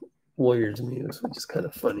tweets of WarriorsMuse, which is kind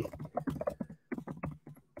of funny.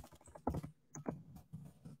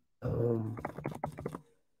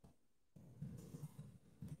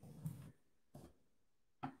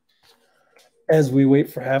 As we wait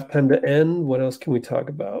for halftime to end, what else can we talk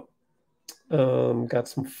about? Got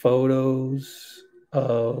some photos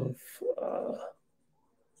of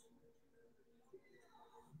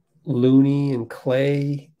Looney and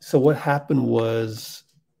Klay. So what happened was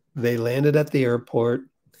they landed at the airport.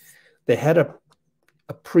 They had a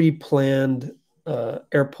pre-planned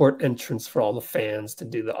airport entrance for all the fans to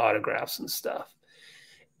do the autographs and stuff.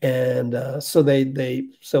 And so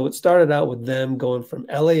so it started out with them going from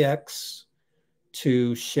LAX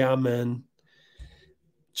to Xiamen,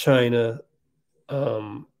 China.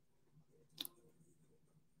 I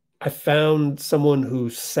found someone who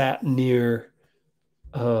sat near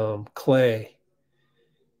Klay.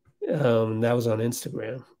 That was on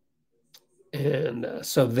Instagram. And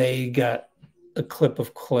so they got a clip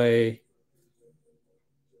of Klay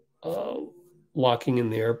walking in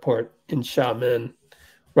the airport in Xiamen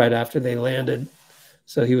right after they landed.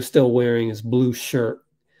 So he was still wearing his blue shirt.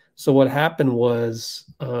 So what happened was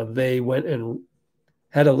they went and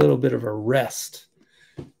had a little bit of a rest.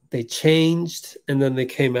 They changed, and then they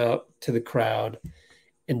came out to the crowd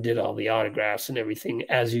and did all the autographs and everything,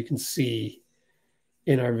 as you can see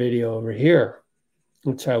in our video over here,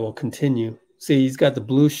 which I will continue. See, he's got the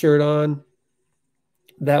blue shirt on.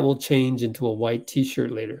 That will change into a white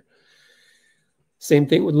T-shirt later. Same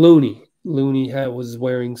thing with Looney. Looney was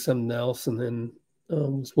wearing something else and then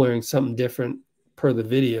was wearing something different per the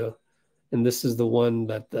video. And this is the one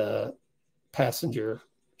that the passenger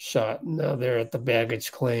shot. Now they're at the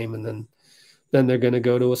baggage claim, and then they're going to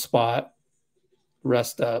go to a spot,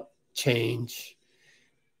 rest up, change,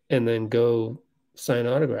 and then go sign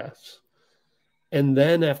autographs. And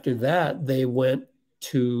then after that, they went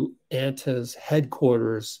to Anta's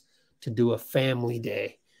headquarters to do a family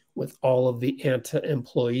day with all of the Anta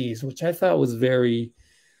employees, which I thought was very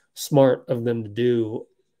smart of them to do.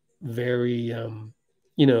 Very, long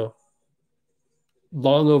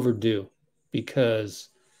overdue, because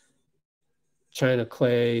China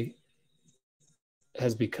Klay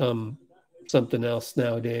has become something else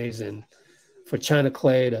nowadays. And for China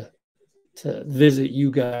Klay to visit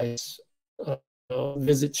you guys,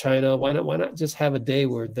 visit China, why not just have a day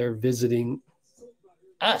where they're visiting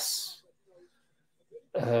us,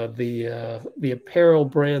 the apparel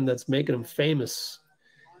brand that's making them famous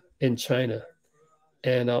in China.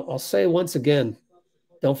 And I'll say once again,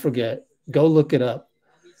 don't forget, go look it up.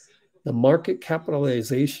 The market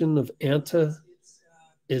capitalization of Anta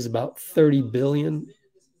is about 30 billion.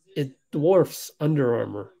 It dwarfs Under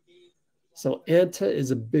Armour. So Anta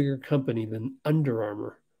is a bigger company than Under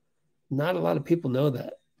Armour. Not a lot of people know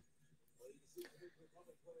that.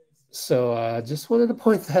 So I just wanted to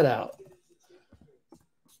point that out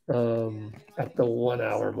at the 1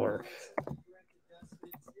 hour mark.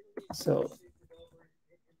 So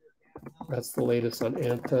that's the latest on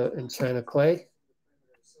Anta and China Klay.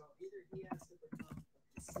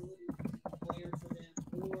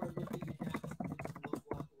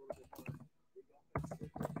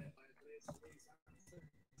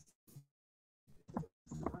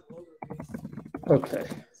 Okay.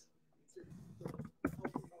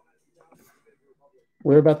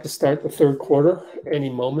 We're about to start the third quarter any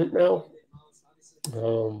moment now.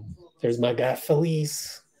 There's my guy,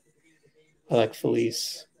 Feliz. I like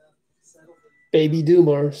Feliz. Baby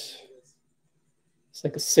Dumars. It's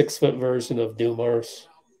like a 6-foot version of Dumars.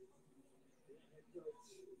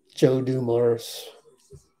 Joe Dumars.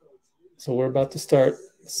 So we're about to start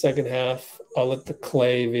the second half. I'll let the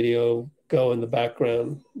Klay video go in the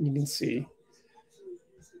background. You can see.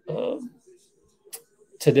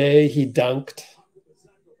 Today he dunked.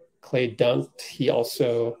 Klay dunked. He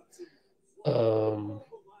also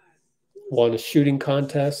won a shooting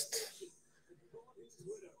contest.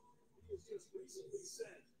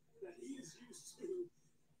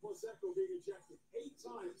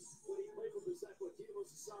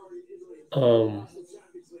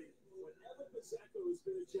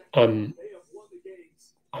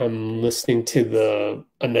 I'm listening to the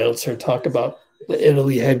announcer talk about the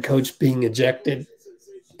Italy head coach being ejected.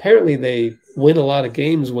 Apparently they win a lot of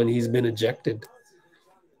games when he's been ejected.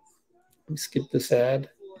 Let me skip this ad.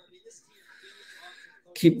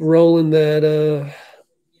 Keep rolling that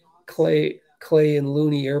Klay and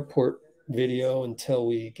Looney Airport video until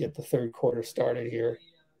we get the third quarter started here.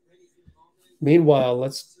 Meanwhile,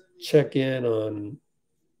 let's check in on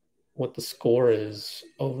what the score is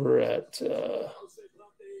over at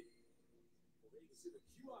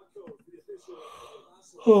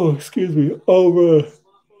over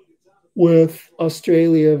with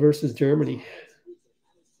Australia versus Germany.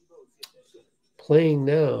 Playing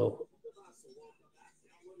now.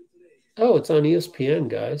 Oh, it's on ESPN,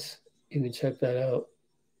 guys. You can check that out.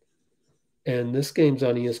 And this game's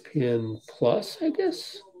on ESPN Plus, I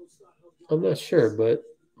guess. I'm not sure, but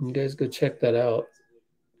you guys go check that out.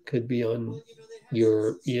 Could be on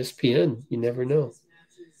your ESPN. You never know.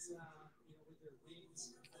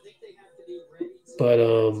 But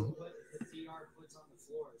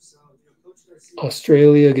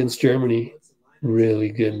Australia against Germany, really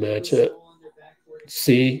good matchup.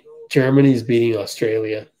 See, Germany's beating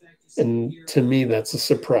Australia. And to me, that's a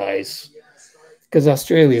surprise. Because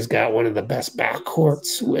Australia's got one of the best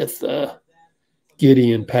backcourts with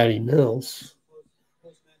Giddey and Patty Mills.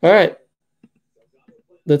 All right.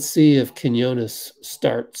 Let's see if Quinones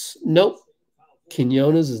starts. Nope.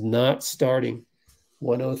 Quinones is not starting.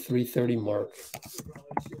 103.30 mark.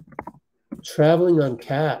 Traveling on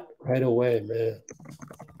Cat right away, man.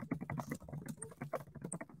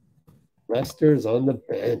 Lester's on the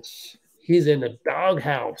bench. He's in the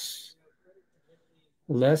doghouse.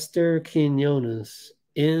 Lester Quinones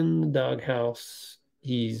in the doghouse.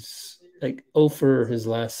 He's like 0 for his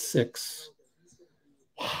last 6.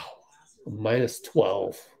 Wow. Minus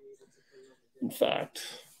 12. In fact.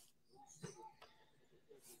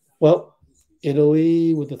 Well,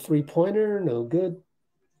 Italy with a 3-pointer. No good.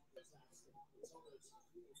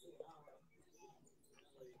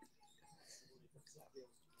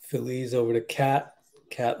 Feliz over to Cat.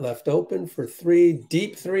 Cat left open for 3.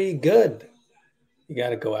 Deep 3. Good. You got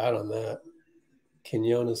to go out on that.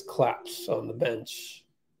 Quinones claps on the bench.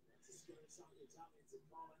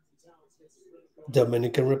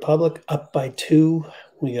 Dominican Republic up by 2.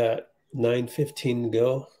 We got 9:15 to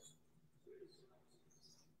go.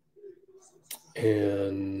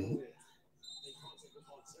 And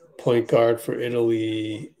point guard for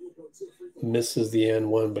Italy misses the and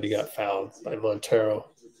one, but he got fouled by Montero.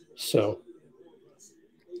 So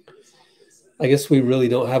I guess we really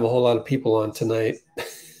don't have a whole lot of people on tonight.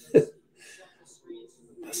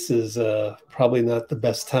 This is probably not the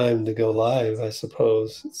best time to go live, I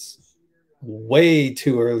suppose. It's way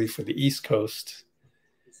too early for the East Coast.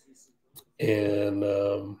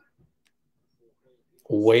 and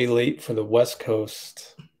way late for the West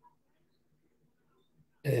Coast,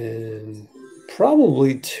 and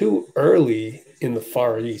probably too early in the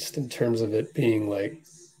Far East in terms of it being like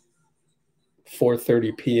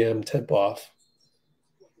 4:30 p.m. tip-off.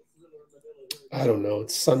 I don't know.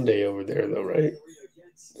 It's Sunday over there, though, right?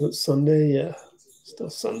 Is it Sunday? Yeah, still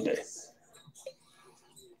Sunday.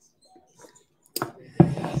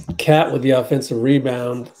 Cat with the offensive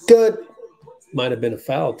rebound. Good. Might have been a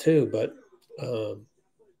foul, too, but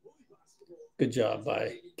good job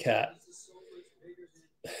by Cat.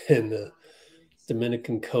 And the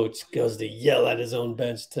Dominican coach goes to yell at his own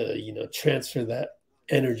bench to, transfer that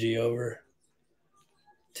energy over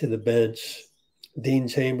to the bench. Dean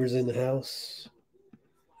Chambers in the house.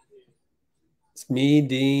 It's me,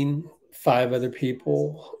 Dean, 5 other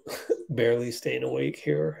people, barely staying awake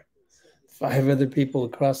here. 5 other people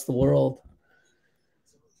across the world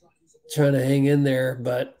trying to hang in there.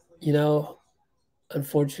 But,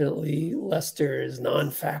 unfortunately, Leicester is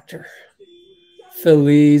non-factor.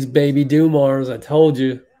 Feliz, baby Dumars, I told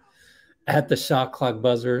you. At the shot clock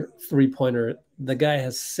buzzer, 3-pointer. The guy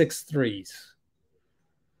has 6 threes.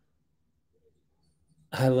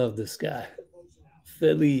 I love this guy.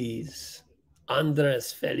 Feliz.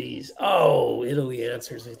 Andres Feliz. Oh, Italy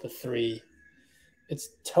answers with the 3. It's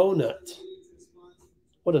Tonut.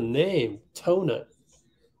 What a name. Tonut.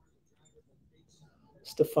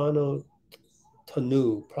 Stefano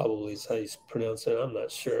Tonu probably is how you pronounce it. I'm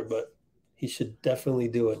not sure, but he should definitely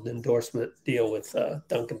do an endorsement deal with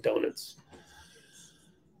Dunkin' Donuts.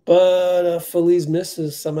 But Feliz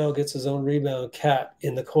misses, somehow gets his own rebound. Cat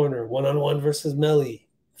in the corner, 1-on-1 versus Melli.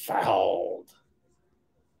 Fouled.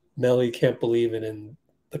 Melli can't believe it in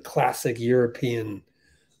the classic European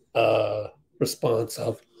response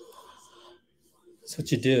of that's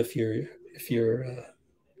what you do if you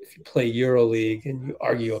play EuroLeague and you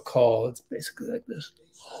argue a call. It's basically like this.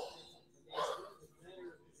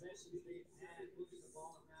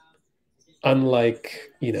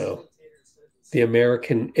 Unlike, the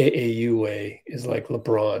American AAU way is like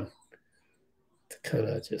LeBron to kind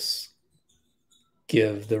of just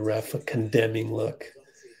give the ref a condemning look.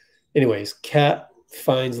 Anyways, Cat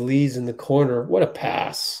finds Lees in the corner. What a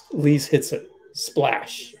pass. Lees hits it.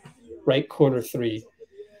 Splash. Right corner 3.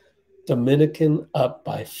 Dominican up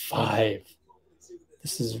by 5.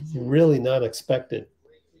 This is really not expected.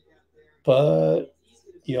 But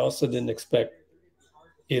you also didn't expect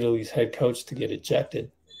Italy's head coach to get ejected.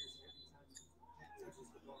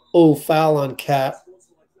 Oh, foul on Cat.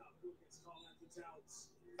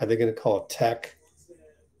 Are they going to call it tech?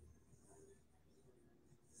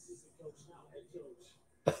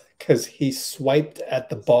 Because he swiped at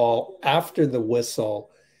the ball after the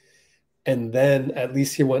whistle, and then at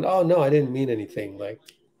least he went, oh, no, I didn't mean anything. Like,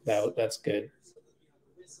 that's good.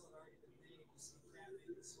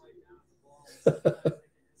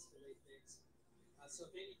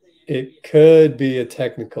 It could be a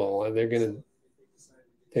technical, and they're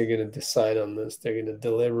gonna decide on this. They're gonna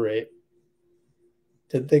deliberate.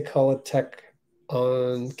 Did they call it tech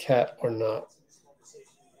on Cat or not?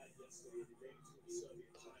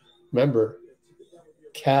 Remember,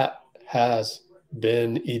 Cat has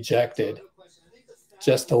been ejected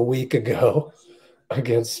just a week ago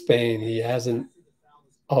against Spain. He hasn't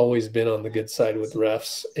always been on the good side with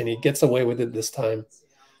refs, and he gets away with it this time.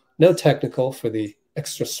 No technical for the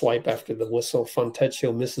extra swipe after the whistle.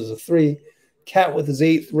 Fontecchio misses a 3. Cat with his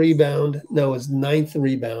 8th rebound. No, his 9th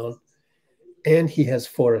rebound. And he has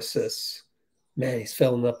 4 assists. Man, he's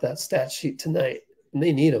filling up that stat sheet tonight. And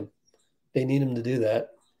they need him. They need him to do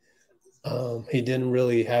that. He didn't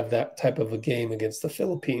really have that type of a game against the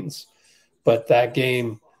Philippines. But that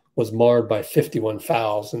game was marred by 51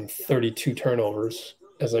 fouls and 32 turnovers,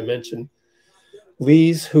 as I mentioned.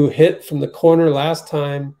 Lees, who hit from the corner last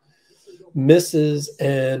time, misses,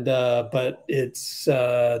 and but it's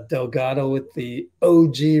Delgado with the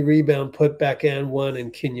OG rebound put back and one,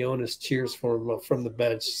 and Quinones cheers for him from the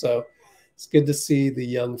bench. So it's good to see the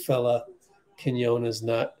young fella Quinones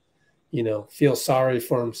not, feel sorry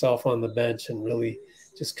for himself on the bench and really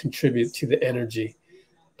just contribute to the energy.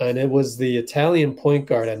 And it was the Italian point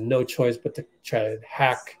guard had no choice but to try to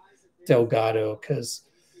hack Delgado, because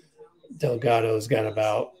Delgado's got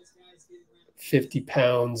about 50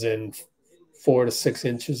 pounds and 4 to 6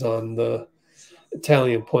 inches on the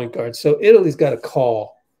Italian point guard. So Italy's got to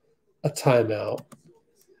call a timeout.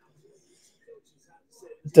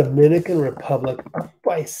 Dominican Republic up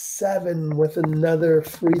by 7 with another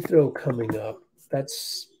free throw coming up.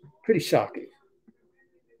 That's pretty shocking.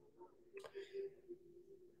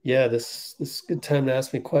 Yeah, this is a good time to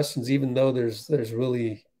ask me questions, even though there's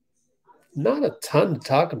really Not a ton to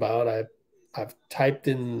talk about. I've typed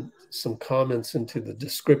in some comments into the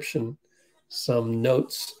description, some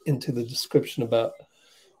notes into the description about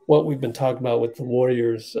what we've been talking about with the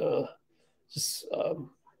Warriors. Just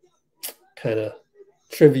kind of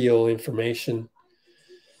trivial information.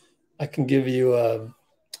 I can give you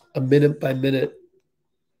a minute by minute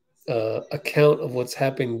account of what's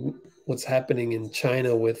happening in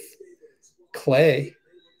China with Klay.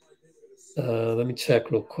 Let me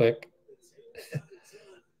check real quick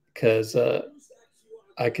because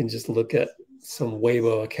I can just look at some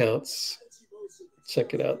Weibo accounts.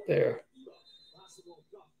 Check it out there.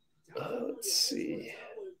 Let's see.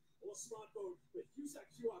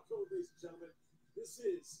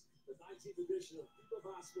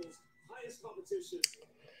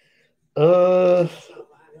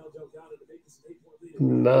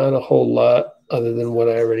 Not a whole lot other than what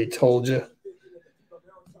I already told you,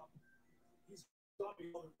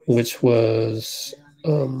 which was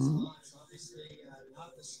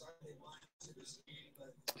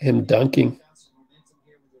him dunking.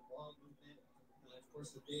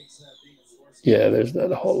 Yeah, there's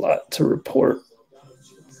not a whole lot to report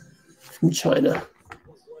from China.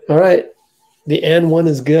 All right. The and one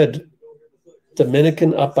is good.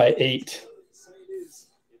 Dominican up by 8.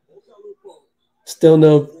 Still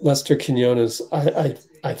no Lester Quinones. I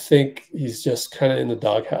think he's just kind of in the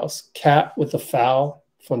doghouse. Cat with a foul.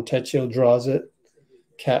 Fontecchio draws it.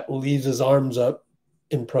 Cat leaves his arms up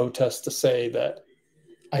in protest to say that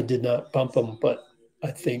I did not bump him, but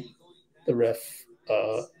I think the ref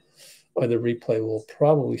or the replay will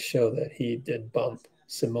probably show that he did bump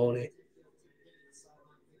Simone.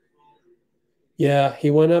 Yeah, he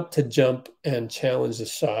went up to jump and challenge the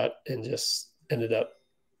shot and just ended up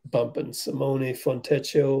bumping Simone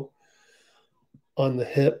Fontecchio on the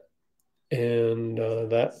hip. And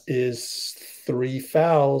that is 3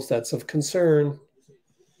 fouls. That's of concern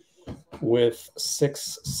with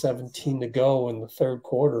 6:17 to go in the third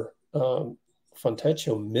quarter.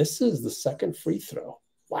 Fontecchio misses the second free throw.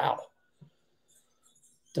 Wow.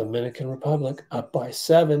 Dominican Republic up by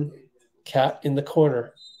 7. Cat in the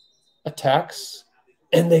corner. Attacks.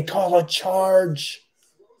 And they call a charge.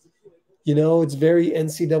 You know, it's very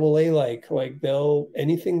NCAA-like. Like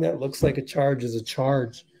anything that looks like a charge is a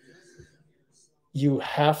charge. You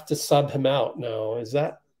have to sub him out now.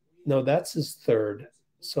 No, that's his third.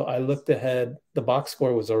 So I looked ahead. The box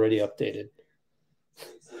score was already updated.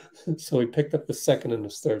 So he picked up the second and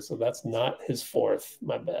his third. So that's not his fourth.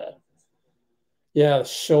 My bad. Yeah,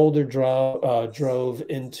 shoulder drove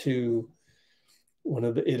into one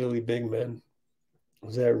of the Italy big men.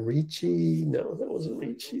 Was that Ricci? No, that wasn't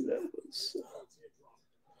Ricci. That was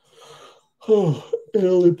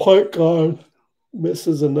Italy point guard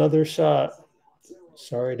misses another shot.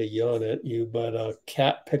 Sorry to yawn at you, but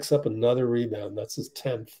Cat picks up another rebound. That's his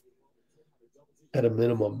 10th. At a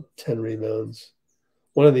minimum, 10 rebounds.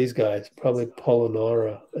 One of these guys, probably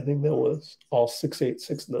Polonara, I think that was, all 6'8",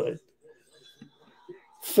 6'9".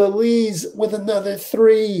 Feliz with another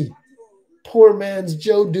 3. Poor man's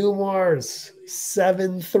Joe Dumars.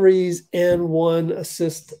 7 threes and 1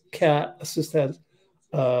 assist. Cat assist has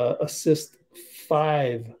assist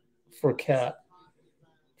 5 for Cat.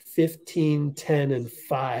 15, 10, and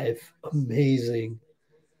 5. Amazing.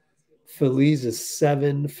 Feliz is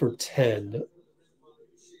 7 for 10.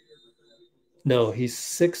 No, he's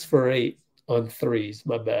 6 for 8 on threes.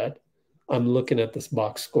 My bad. I'm looking at this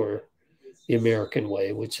box score the American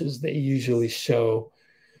way, which is they usually show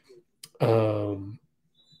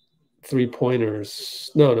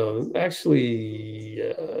 3-pointers. No, actually,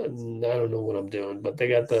 I don't know what I'm doing, but they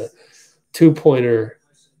got the 2-pointer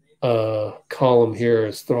column here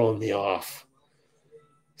is throwing me off.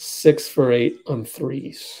 6 for 8 on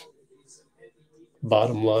threes.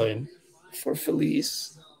 Bottom line for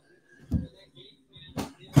Feliz.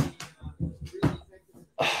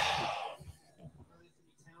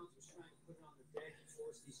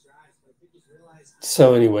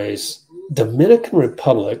 So anyways, Dominican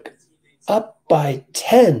Republic up by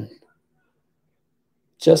 10.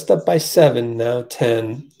 Just up by 7, now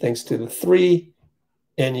 10, thanks to the 3.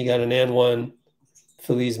 And you got an and 1.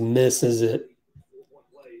 Feliz misses it.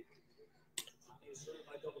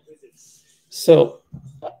 So,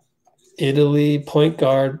 Italy point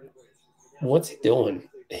guard, what's he doing?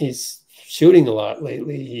 He's shooting a lot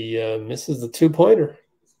lately. He misses the 2-pointer.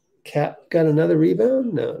 Cat got another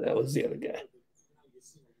rebound? No, that was the other guy.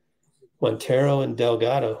 Montero and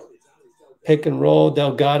Delgado. Pick and roll,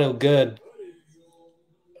 Delgado good.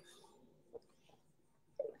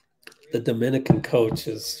 The Dominican coach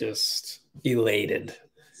is just elated.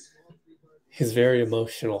 He's very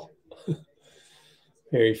emotional.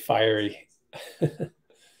 Very fiery.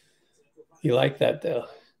 You like that, though.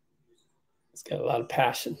 It's got a lot of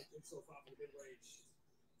passion.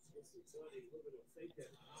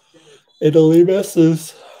 Italy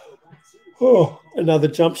misses. Oh, another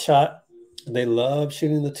jump shot. They love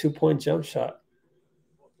shooting the 2-point jump shot.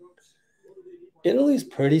 Italy's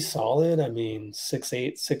pretty solid. I mean,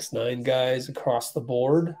 6'8", 6'9" guys across the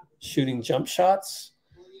board shooting jump shots.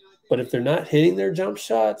 But if they're not hitting their jump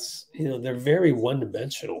shots, you know, they're very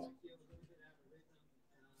one-dimensional.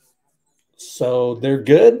 So they're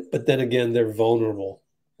good, but then again, they're vulnerable.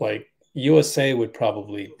 Like USA would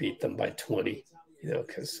probably beat them by 20, you know,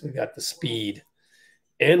 because we got the speed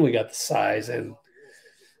and we got the size and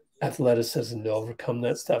athleticism to overcome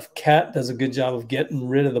that stuff. Cat does a good job of getting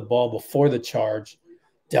rid of the ball before the charge.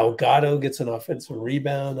 Delgado gets an offensive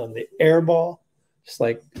rebound on the air ball, just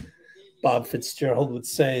like Bob Fitzgerald would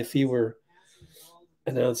say if he were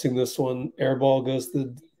announcing this one. Air ball goes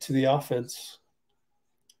to the offense.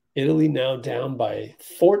 Italy now down by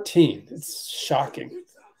 14. It's shocking.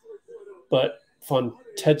 But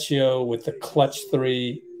Fontecchio with the clutch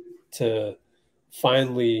 3 to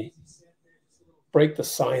finally break the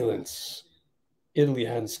silence. Italy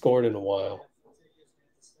hadn't scored in a while.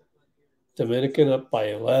 Dominican up by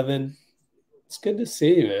 11. It's good to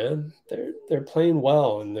see, man. They're playing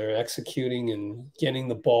well and they're executing and getting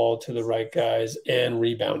the ball to the right guys and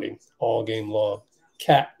rebounding all game long.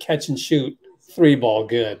 Catch and shoot, 3-ball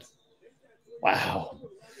good. Wow.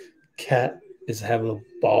 Cat is having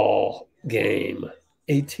a ball game.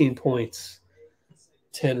 18 points,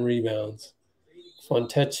 10 rebounds.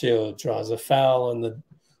 Fontecchio draws a foul on the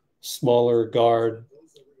smaller guard.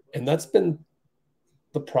 And that's been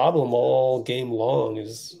the problem all game long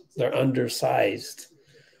is they're undersized.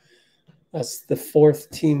 That's the 4th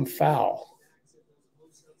team foul.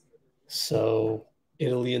 So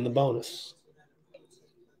Italy in the bonus.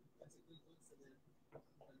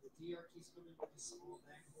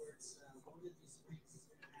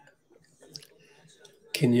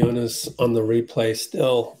 Quinones on the replay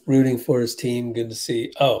still rooting for his team. Good to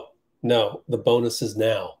see. Oh, no, the bonus is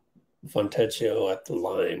now. Fontecchio at the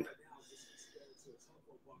line.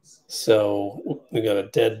 So we got a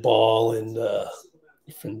dead ball, and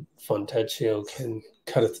Fontecchio can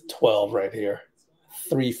cut it to 12 right here.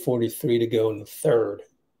 3:43 to go in the third.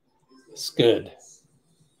 It's good.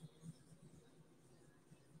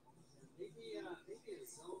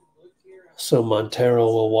 So Montero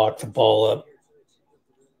will walk the ball up.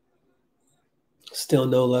 Still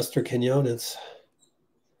no Lester Quinones.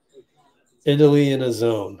 Italy in a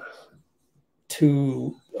zone.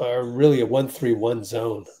 Really a 1-3-1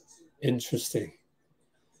 zone. Interesting.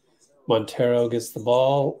 Montero gets the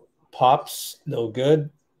ball, pops, no good.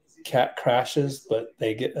 Cat crashes, but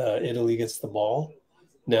they get Italy gets the ball.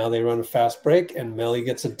 Now they run a fast break, and Melli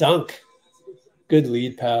gets a dunk. Good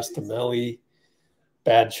lead pass to Melli.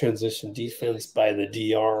 Bad transition defense by the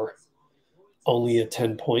DR. Only a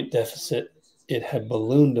 10-point deficit. It had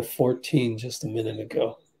ballooned to 14 just a minute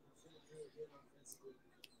ago.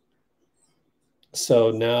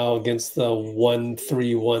 So now against the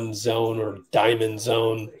 1-3-1 zone or diamond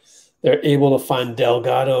zone, they're able to find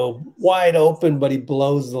Delgado wide open, but he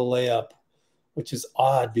blows the layup, which is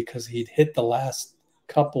odd because he'd hit the last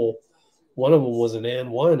couple. One of them was an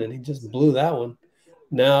and one, and he just blew that one.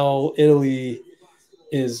 Now Italy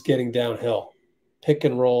is getting downhill. Pick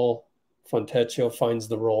and roll. Fontecchio finds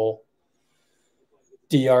the roll.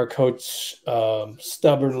 DR coach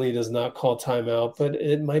stubbornly does not call timeout, but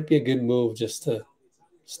it might be a good move just to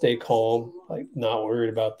stay calm, like not worried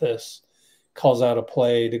about this. Calls out a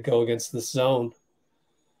play to go against this zone.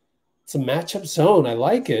 It's a matchup zone. I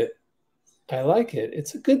like it.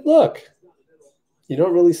 It's a good look. You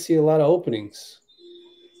don't really see a lot of openings.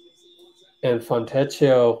 And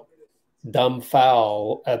Fontecchio, dumb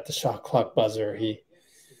foul at the shot clock buzzer. He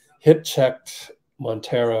hip checked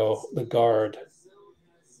Montero, the guard.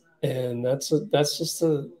 And that's just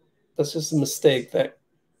a mistake that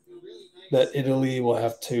Italy will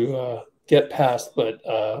have to get past. But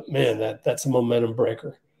man, that's a momentum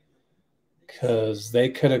breaker because they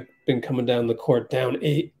could have been coming down the court down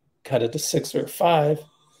 8, cut it to 6 or 5.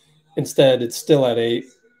 Instead, it's still at 8.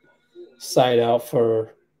 Side out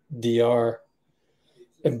for DR,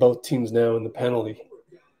 and both teams now in the penalty.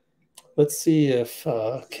 Let's see if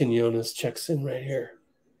Quinones checks in right here.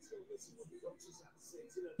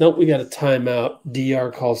 Nope, we got a timeout.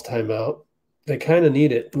 DR calls timeout. They kind of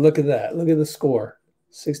need it. Look at that. Look at the score.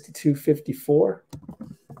 62-54.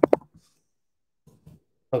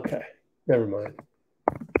 Okay, never mind.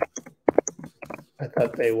 I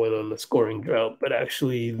thought they went on the scoring drought, but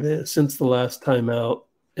actually, since the last timeout,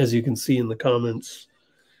 as you can see in the comments,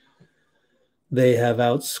 they have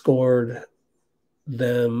outscored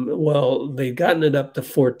them. Well, they've gotten it up to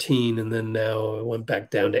 14, and then now it went back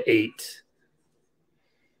down to 8.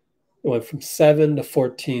 It went from 7 to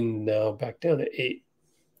 14, now back down to 8.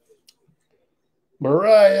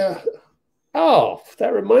 Mariah. Oh,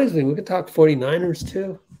 that reminds me, we could talk 49ers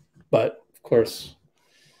too. But, of course,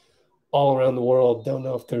 all around the world, don't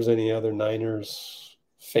know if there's any other Niners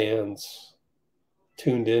fans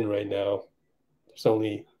tuned in right now. There's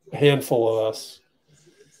only a handful of us.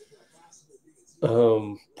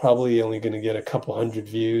 Probably only going to get a couple hundred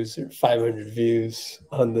views or 500 views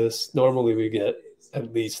on this. Normally we get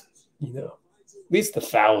at least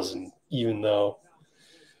 1,000, even though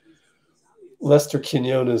Lester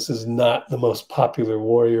Quinones is not the most popular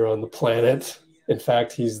warrior on the planet. In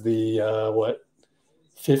fact, he's the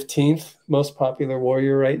 15th most popular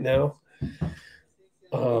warrior right now,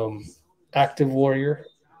 active warrior.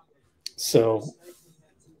 So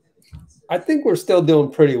I think we're still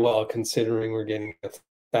doing pretty well, considering we're getting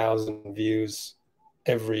 1,000 views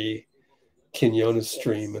every Quinones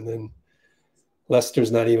stream, and then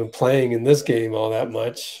Lester's not even playing in this game all that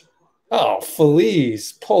much. Oh,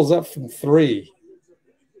 Feliz pulls up from 3.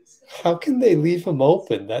 How can they leave him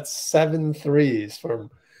open? That's 7 threes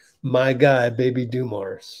from my guy, Baby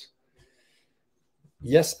Dumars.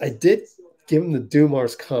 Yes, I did give him the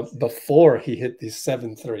Dumars comp before he hit these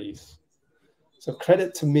 7 threes. So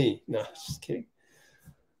credit to me. No, just kidding.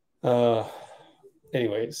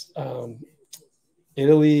 Anyways,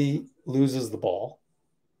 Italy loses the ball.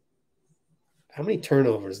 How many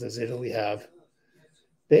turnovers does Italy have?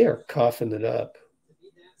 They are coughing it up.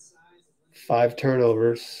 5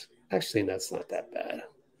 turnovers. Actually, that's not that bad.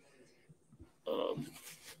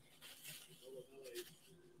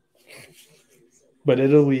 But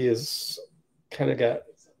Italy is kind of got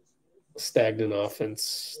stagnant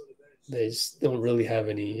offense. They just don't really have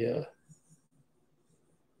any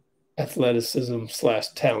athleticism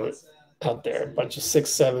 / talent out there. A bunch of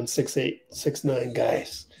 6'7", 6'8", 6'9"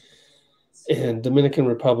 guys. And Dominican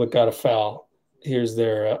Republic got a foul. Here's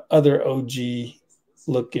their other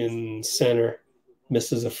OG-looking center.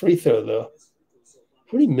 Misses a free throw, though.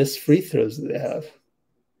 How many missed free throws do they have?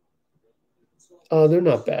 Oh, they're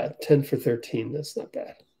not bad. 10 for 13. That's not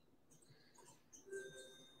bad.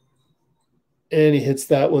 And he hits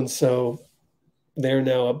that one, so they're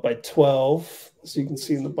now up by 12. So you can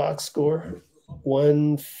see in the box score,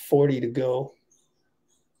 1:40 to go.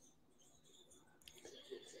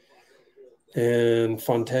 And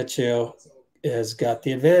Fontecchio has got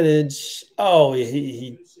the advantage. Oh,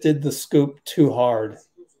 he did the scoop too hard.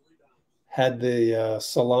 Had the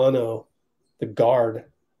Solano, the guard.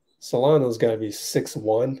 Solano's got to be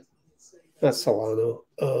 6'1". Not Solano.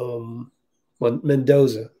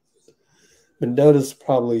 Mendoza. Mendoza's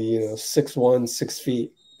probably 6'1", 6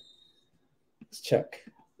 feet. Let's check.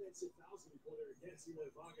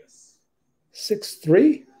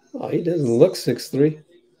 6'3"? Oh, he doesn't look 6'3".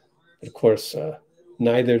 Of course,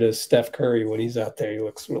 neither does Steph Curry when he's out there. He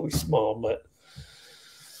looks really small, but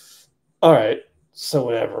all right, so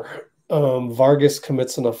whatever. Vargas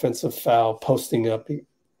commits an offensive foul, posting up. He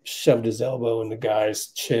shoved his elbow in the guy's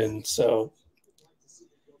chin, so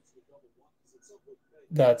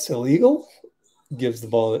that's illegal. Gives the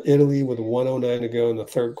ball to Italy with 1:09 to go in the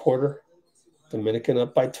third quarter. Dominican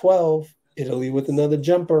up by 12. Italy with another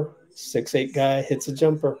jumper. 6'8" guy hits a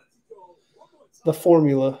jumper. The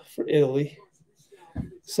formula for Italy.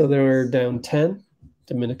 So they're down 10.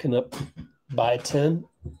 Dominican up by 10.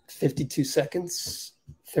 52 seconds.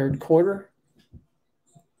 Third quarter.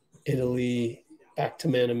 Italy back to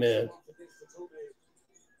man-to-man.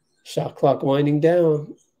 Shot clock winding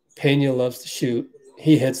down. Pena loves to shoot.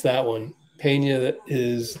 He hits that one. Pena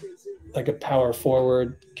is like a power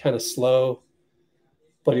forward, kind of slow,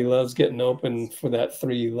 but he loves getting open for that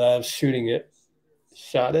 3. He loves shooting it.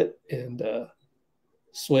 Shot it, and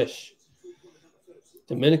swish.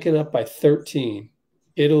 Dominican up by 13.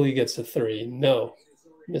 Italy gets a 3. No,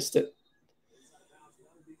 missed it.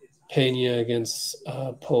 Pena against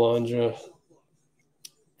Palandra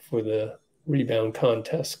for the rebound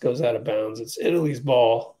contest. Goes out of bounds. It's Italy's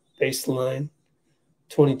ball. Baseline.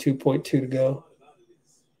 22.2 to go.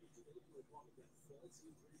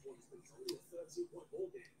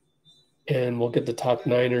 And we'll get the top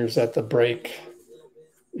Niners at the break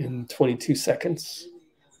in 22 seconds.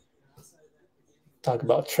 Talk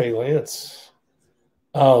about Trey Lance.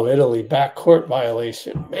 Oh, Italy, backcourt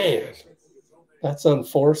violation. Man, that's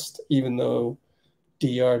unforced, even though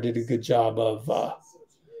DR did a good job of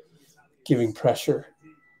giving pressure.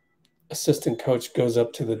 Assistant coach goes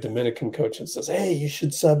up to the Dominican coach and says, hey, you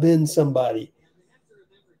should sub in somebody.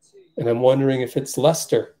 And I'm wondering if it's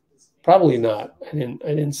Lester. Probably not. I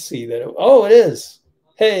didn't see that. Oh, it is.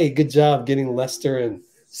 Hey, good job getting Leicester in.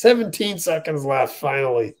 17 seconds left,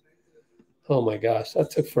 finally. Oh my gosh, that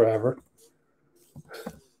took forever.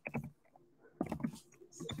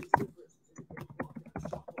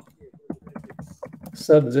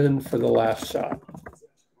 Subs in for the last shot.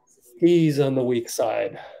 He's on the weak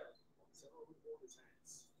side.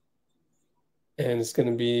 And it's going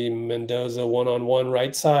to be Mendoza one-on-one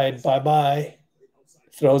right side. Bye-bye.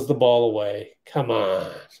 Throws the ball away. Come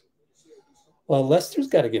on. Well, Leicester's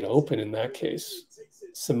got to get open in that case.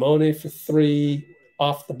 Simone for 3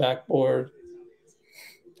 off the backboard.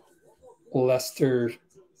 Leicester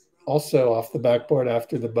also off the backboard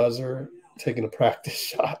after the buzzer, taking a practice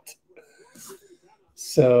shot.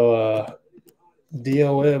 So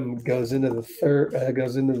DOM goes into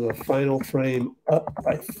the final frame up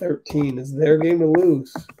by 13. It's their game to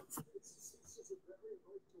lose.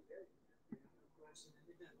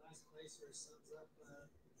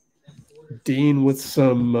 Dean with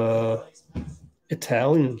some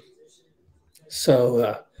Italian.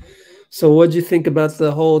 So what'd you think about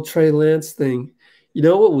the whole Trey Lance thing? You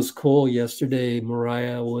know what was cool yesterday,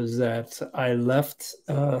 Mariah, was that I left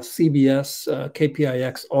CBS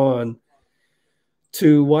KPIX on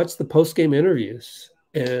to watch the post-game interviews.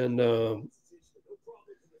 And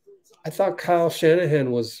I thought Kyle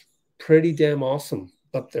Shanahan was pretty damn awesome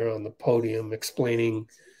up there on the podium, explaining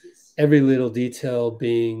every little detail,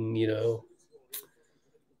 being,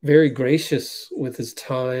 very gracious with his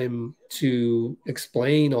time to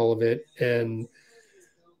explain all of it. And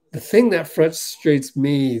the thing that frustrates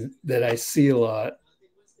me that I see a lot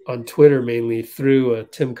on Twitter, mainly through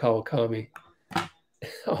Tim Kawakami,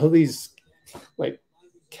 all these like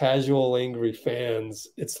casual angry fans,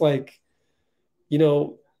 it's like,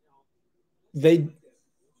 they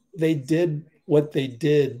did what they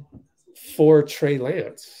did for Trey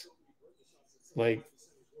Lance. Like,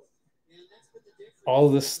 all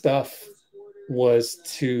this stuff was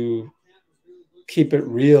to keep it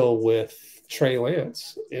real with Trey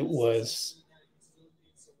Lance. It was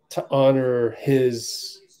to honor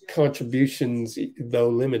his contributions, though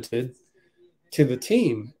limited, to the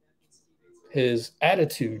team, his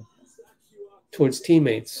attitude towards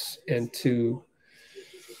teammates and to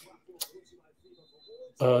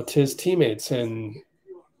his teammates. And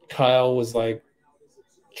Kyle was like,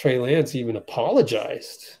 Trey Lance even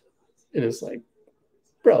apologized. And it's like,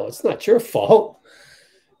 bro, it's not your fault.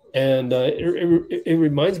 And it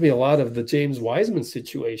reminds me a lot of the James Wiseman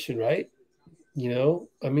situation, right?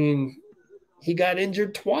 I mean, he got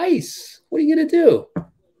injured twice. What are you going to do?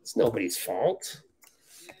 It's nobody's fault.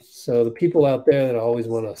 So the people out there that always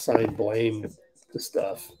want to assign blame to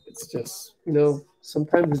stuff, it's just,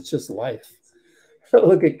 sometimes it's just life.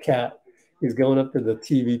 Look at Kat. He's going up to the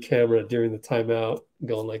TV camera during the timeout,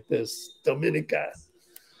 going like this, Dominica.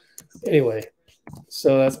 Anyway,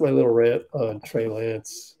 so that's my little rant on Trey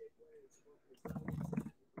Lance.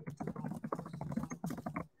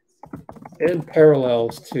 And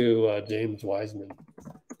parallels to James Wiseman.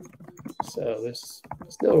 So there's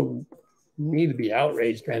no need to be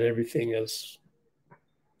outraged at everything as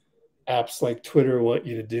apps like Twitter want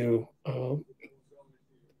you to do.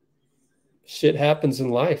 Shit happens in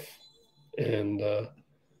life. And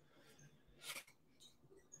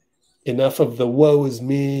enough of the woe is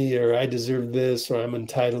me, or I deserve this, or I'm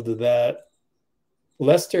entitled to that.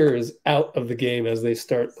 Leicester is out of the game as they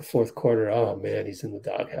start the fourth quarter. Oh, man, he's in the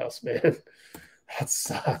doghouse, man. That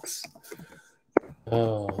sucks.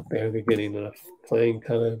 Oh, barely getting enough playing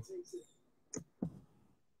time.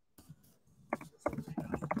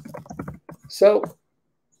 So,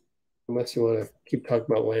 unless you want to keep talking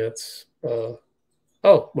about Lance.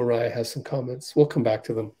 Mariah has some comments. We'll come back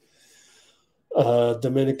to them.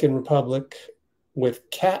 Dominican Republic with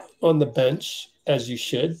Cat on the bench, as you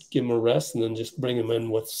should. Give him a rest and then just bring him in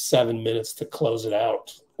with 7 minutes to close it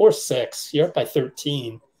out. Or 6. You're up by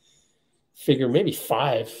 13. Figure maybe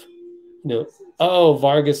 5.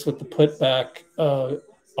 Vargas with the putback.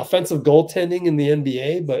 Offensive goaltending in the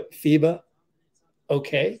NBA, but FIBA,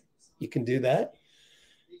 okay, you can do that.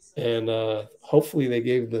 And hopefully they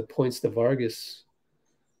gave the points to Vargas.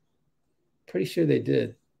 Pretty sure they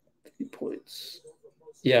did. 3 points.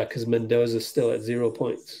 Yeah, because Mendoza's still at 0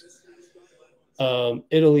 points.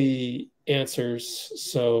 Italy answers,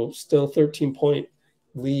 so still 13-point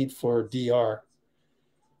lead for DR.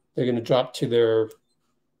 They're going to drop to their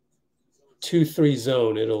 2-3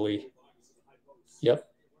 zone, Italy. Yep.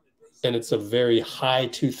 And it's a very high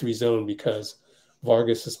 2-3 zone because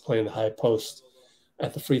Vargas is playing the high post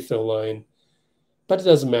at the free throw line. But it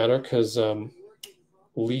doesn't matter because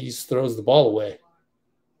Lees throws the ball away.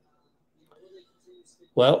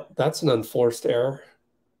 Well, that's an unforced error.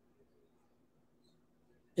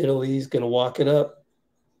 Italy's going to walk it up.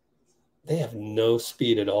 They have no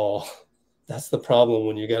speed at all. That's the problem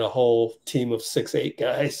when you got a whole team of 6'8"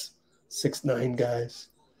 guys, 6'9" guys.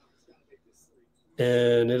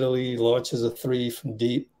 And Italy launches a three from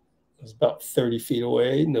deep. It was about 30 feet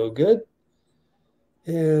away. No good.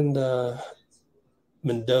 And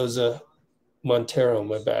Montero,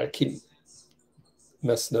 my bad. I keep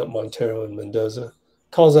messing up Montero and Mendoza.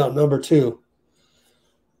 Calls out number 2.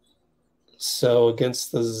 So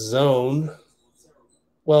against the zone,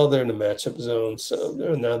 well, they're in the matchup zone, so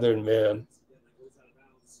now they're in man.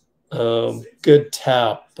 Good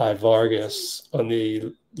tap by Vargas on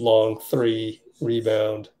the long 3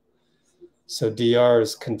 rebound. So DR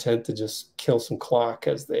is content to just kill some clock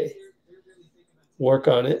as they work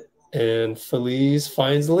on it. And Feliz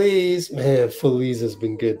finds Lees. Man, Feliz has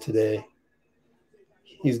been good today.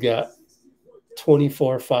 He's got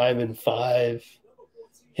 24, 5, and 5.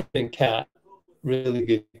 Him and Cat, really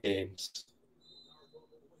good games.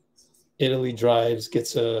 Italy drives,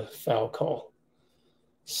 gets a foul call.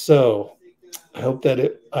 So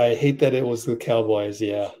I hate that it was the Cowboys,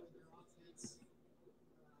 yeah.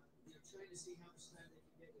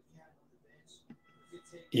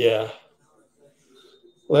 Yeah.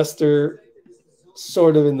 Leicester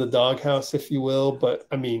sort of in the doghouse, if you will, but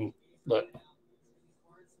I mean, look,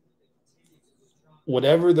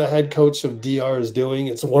 whatever the head coach of DR is doing,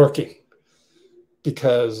 it's working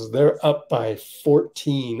because they're up by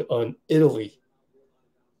 14 on Italy,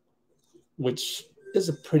 which is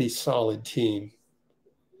a pretty solid team.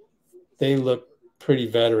 They look pretty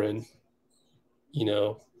veteran. You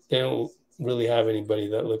know, they don't really have anybody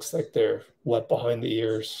that looks like they're wet behind the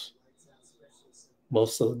ears.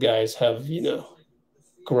 Most of the guys have,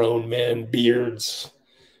 grown men, beards,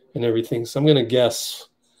 and everything. So I'm going to guess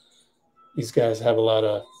these guys have a lot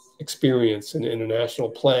of experience in international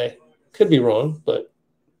play. Could be wrong, but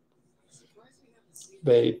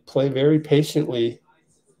they play very patiently.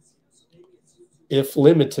 If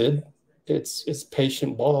limited, it's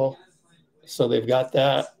patient ball. So they've got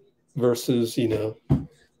that versus,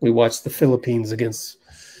 we watched the Philippines against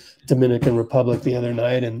Dominican Republic the other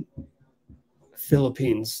night, and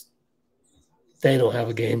Philippines, they don't have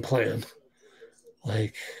a game plan.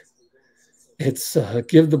 Like, it's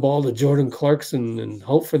give the ball to Jordan Clarkson and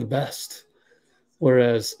hope for the best.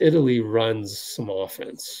 Whereas Italy runs some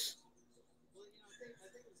offense.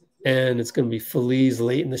 And it's going to be Feliz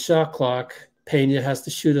late in the shot clock. Pena has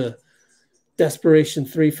to shoot a desperation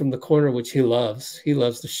 3 from the corner, which he loves. He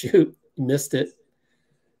loves to shoot. He missed it.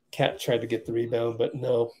 Cat tried to get the rebound, but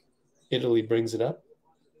no. Italy brings it up.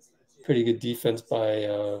 Pretty good defense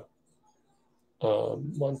by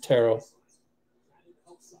Montero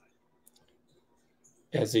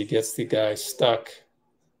as he gets the guy stuck.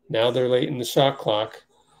 Now they're late in the shot clock.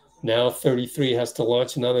 Now 33 has to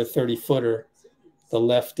launch another 30-footer. The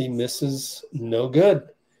lefty misses. No good.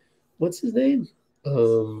 What's his name?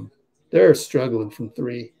 They're struggling from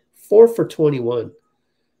 3. 4 for 21.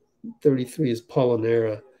 33 is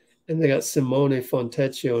Polonara. And they got Simone,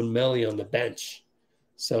 Fontecchio, and Melli on the bench.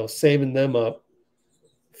 So saving them up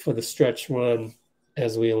for the stretch run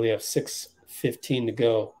as we only have 6:15 to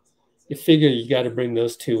go. You figure you got to bring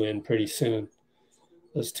those 2 in pretty soon.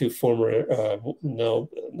 Those 2 former, no,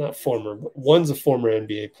 not former, but one's a former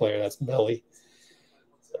NBA player. That's Melli.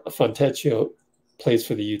 Fontecchio plays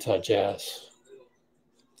for the Utah Jazz.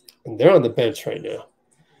 And they're on the bench right now.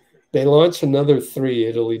 They launch another 3,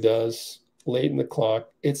 Italy does, late in the clock.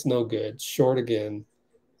 It's no good. Short again.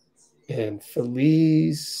 And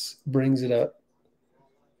Feliz brings it up.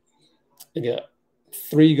 They got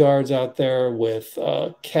 3 guards out there with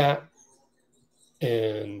Cat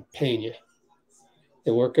and Pena.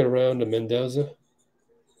 They work it around to Mendoza.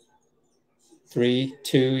 3,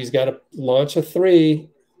 2. He's got to launch a 3.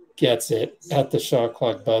 Gets it at the shot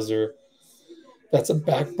clock buzzer. That's a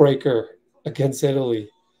backbreaker against Italy.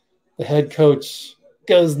 The head coach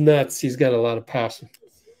goes nuts. He's got a lot of passion.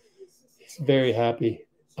 He's very happy.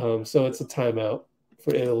 So it's a timeout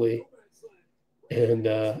for Italy. And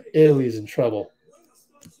Italy's in trouble.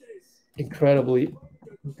 Incredibly,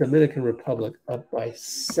 Dominican Republic up by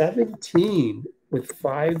 17 with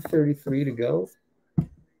 5:33 to go.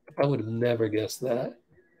 I would have never guessed that.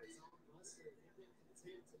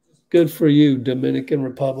 Good for you, Dominican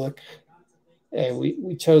Republic. Hey,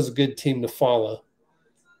 we chose a good team to follow.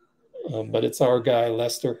 But it's our guy,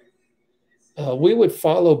 Leicester. We would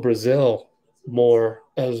follow Brazil more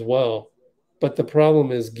as well. But the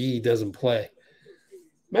problem is Guy doesn't play.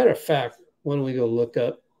 Matter of fact, why don't we go look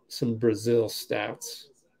up some Brazil stats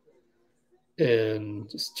and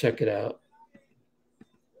just check it out.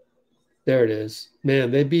 There it is. Man,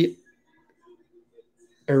 they beat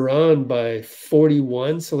Iran by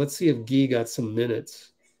 41. So let's see if Guy got some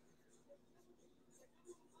minutes.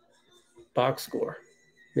 Box score.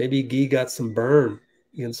 Maybe Guy got some burn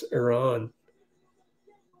against Iran.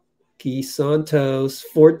 Guy Santos,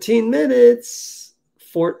 14 minutes.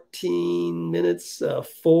 14 minutes,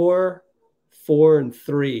 4, 4, and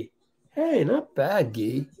 3. Hey, not bad,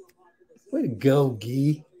 Guy. Way to go,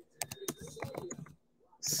 Guy.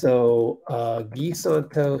 So Guy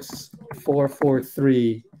Santos,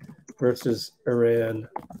 4-4-3 versus Iran.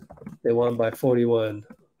 They won by 41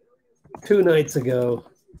 2 nights ago.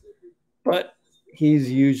 But he's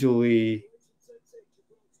usually,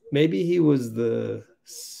 maybe he was the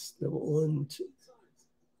one.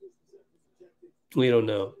 We don't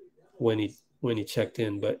know when he checked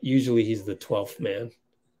in, but usually he's the 12th man.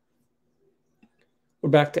 We're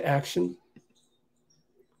back to action.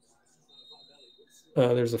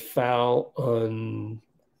 There's a foul on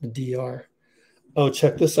the DR. Oh,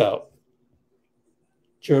 check this out.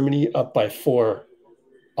 Germany up by 4.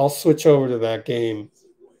 I'll switch over to that game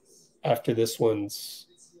after this one's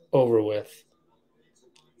over with.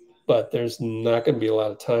 But there's not going to be a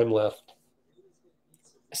lot of time left.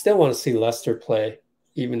 I still want to see Leicester play,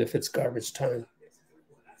 even if it's garbage time.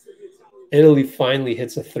 Italy finally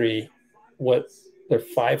hits a 3. They're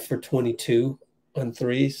 5 for 22 on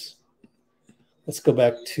threes. Let's go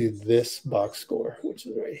back to this box score, which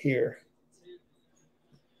is right here.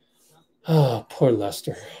 Oh, poor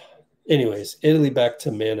Leicester. Anyways, Italy back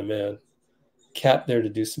to man-to-man. Cat there to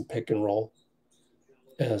do some pick and roll.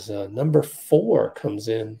 As number 4 comes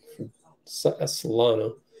in from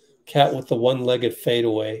Solano. Cat with the one-legged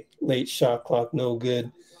fadeaway. Late shot clock, no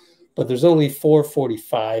good. But there's only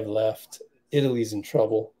 4:45 left. Italy's in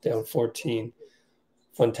trouble, down 14.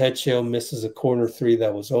 Fontecchio misses a corner 3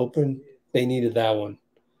 that was open. They needed that one.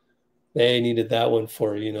 They needed that one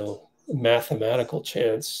for, a mathematical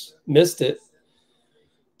chance. Missed it.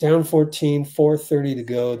 Down 14, 4:30 to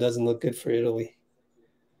go. Doesn't look good for Italy.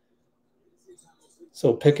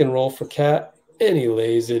 So pick and roll for Cat. And he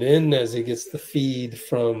lays it in as he gets the feed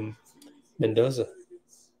from Montero.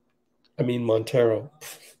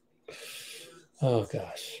 Oh,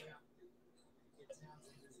 gosh.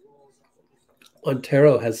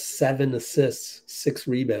 Montero has 7 assists, 6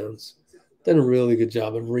 rebounds. Done a really good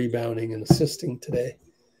job of rebounding and assisting today.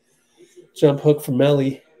 Jump hook for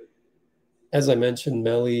Melli. As I mentioned,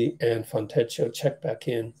 Melli and Fontecchio check back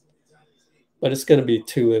in. But it's going to be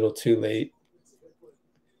too little, too late.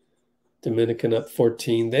 Dominican up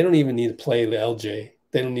 14. They don't even need to play LJ.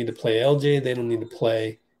 They don't need to play LJ. They don't need to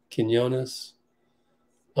play Quinones.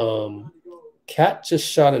 Cat just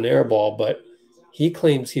shot an air ball, but he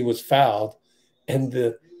claims he was fouled. And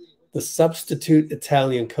the substitute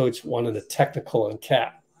Italian coach wanted a technical on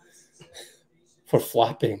Cat for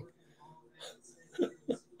flopping.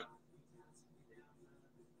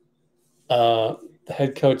 The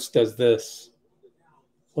head coach does this.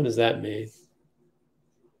 What does that mean?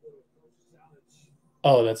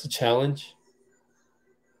 Oh, that's a challenge?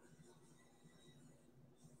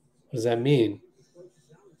 What does that mean?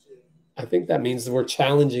 I think that means that we're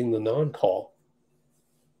challenging the non-call.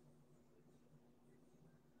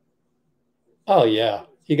 Oh, yeah.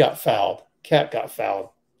 He got fouled. Cat got fouled.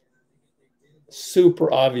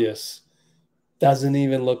 Super obvious. Doesn't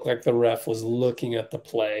even look like the ref was looking at the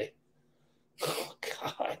play. Oh,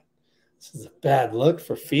 God. This is a bad look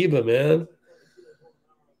for FIBA, man.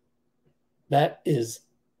 That is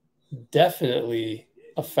definitely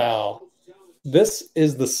a foul. This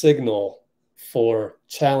is the signal for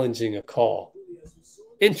challenging a call.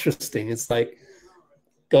 Interesting. It's like,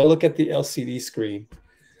 go look at the LCD screen.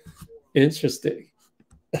 Interesting.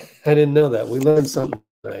 I didn't know that. We learned something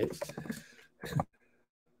tonight.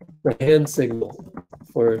 The hand signal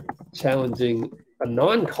for challenging a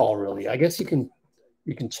non-call, really. I guess you can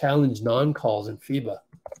challenge non-calls in FIBA.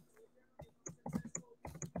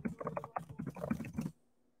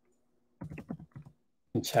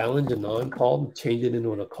 Challenge a non-call and change it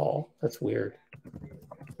into a call. That's weird.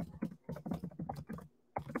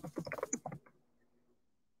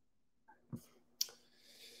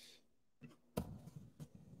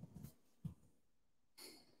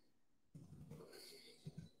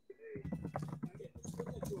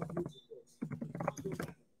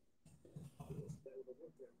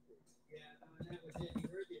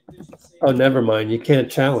 Oh, never mind. You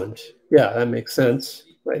can't challenge. Yeah, that makes sense.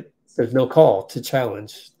 Right. There's no call to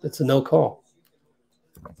challenge. It's a no call.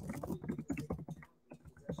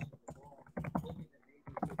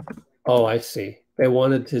 Oh, I see. They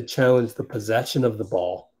wanted to challenge the possession of the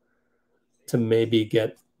ball to maybe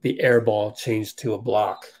get the air ball changed to a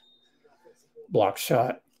block. block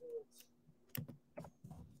shot.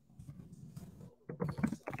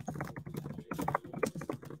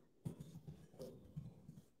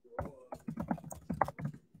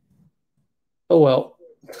 Oh, well.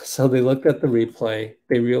 So they looked at the replay.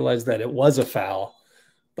 They realized that it was a foul,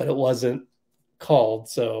 but it wasn't called.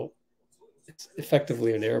 So it's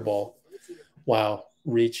effectively an air ball. Wow.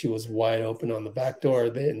 Ricci was wide open on the back door.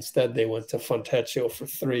 Instead, they went to Fontecchio for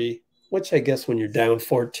 3, which I guess when you're down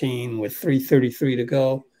 14 with 3:33 to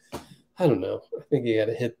go, I don't know. I think you got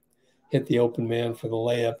to hit the open man for the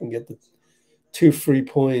layup and get the 2 free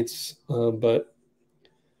points. But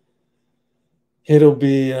it'll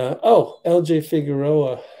be, LJ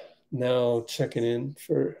Figueroa now checking in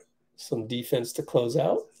for some defense to close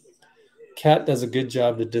out. Cat does a good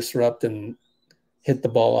job to disrupt and hit the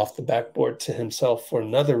ball off the backboard to himself for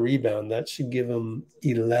another rebound. That should give him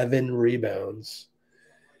 11 rebounds.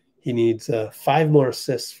 He needs 5 more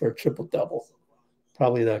assists for a triple-double.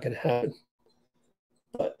 Probably not going to happen.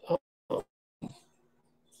 But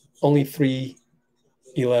only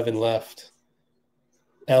 3:11 left.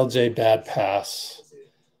 LJ, bad pass.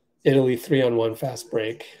 Italy, 3-on-1 fast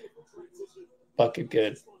break. Bucket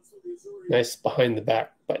good. Nice behind the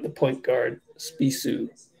back by the point guard, Spisu.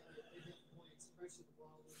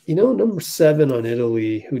 You know, number 7 on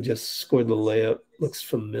Italy, who just scored the layup, looks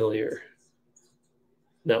familiar.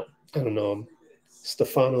 No, I don't know him.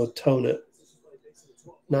 Stefano Tonit.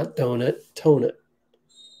 Not Donut, Tonit.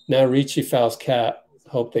 Now Ricci fouls Cat.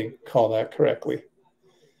 Hope they call that correctly.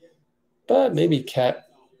 But maybe Cat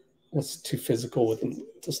was too physical with him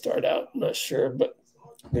to start out. I'm not sure, but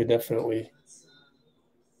they definitely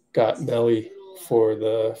got Melli for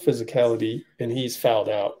the physicality, and he's fouled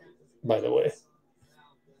out, by the way.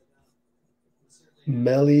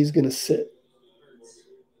 Melli's going to sit.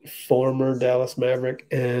 Former Dallas Maverick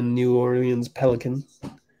and New Orleans Pelican.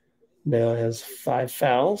 Now has 5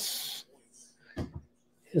 fouls.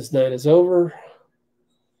 His night is over.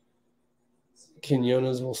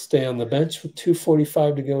 Quinones will stay on the bench with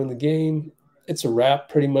 2:45 to go in the game. It's a wrap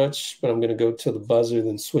pretty much, but I'm going to go to the buzzer,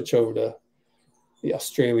 then switch over to the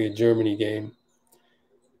Australia-Germany game.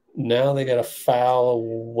 Now they got a foul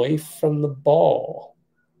away from the ball.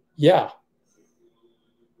 Yeah.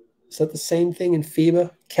 Is that the same thing in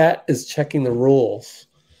FIBA? Cat is checking the rules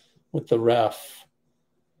with the ref.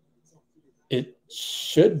 It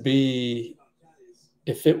should be,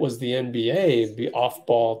 if it was the NBA, it'd be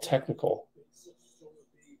off-ball technical.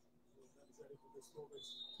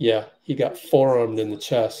 Yeah, he got forearmed in the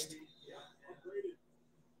chest.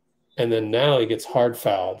 And then now he gets hard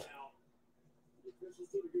fouled.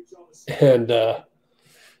 And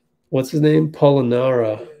what's his name?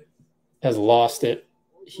 Polonara has lost it.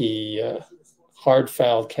 He hard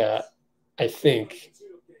fouled Cat, I think.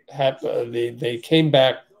 They came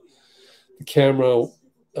back. The camera,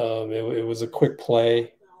 it was a quick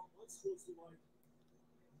play.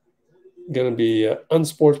 Going to be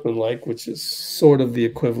unsportsmanlike, which is sort of the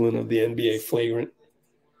equivalent of the NBA flagrant.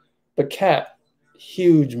 But Cat,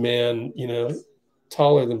 huge man, you know,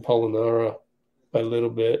 taller than Polonara by a little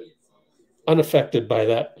bit, unaffected by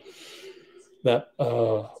that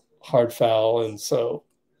hard foul. And so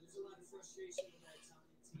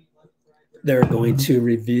they're going to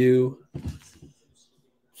review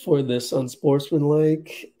for this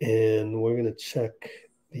unsportsmanlike, and we're going to check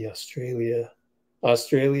the Australia.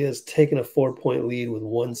 Australia has taken a 4-point lead with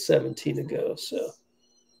 1:17 to go. So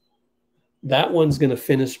that one's going to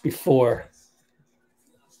finish before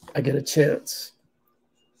I get a chance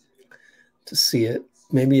to see it.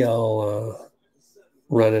 Maybe I'll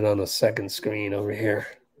run it on a second screen over here.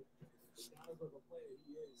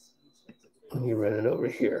 Let me run it over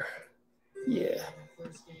here. Yeah.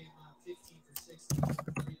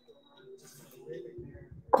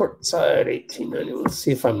 Courtside 1890. Let's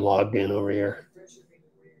see if I'm logged in over here.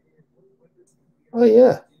 Oh,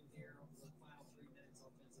 yeah.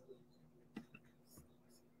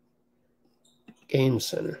 Game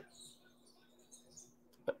Center.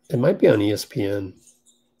 It might be on ESPN,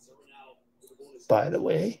 by the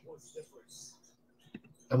way.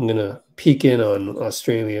 I'm going to peek in on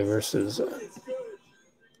Australia versus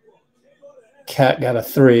Cat got a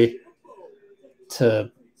 3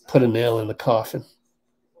 to put a nail in the coffin.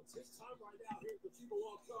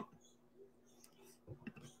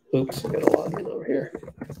 Oops, I got to log in over here.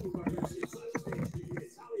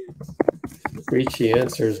 Ricci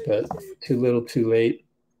answers, but too little, too late.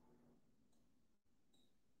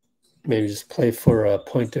 Maybe just play for a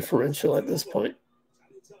point differential at this point.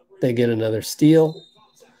 They get another steal,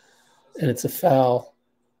 and it's a foul.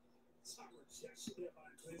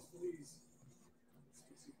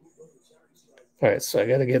 All right, so I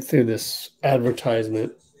got to get through this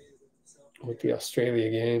advertisement with the Australia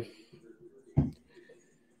game.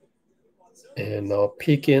 And I'll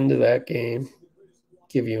peek into that game,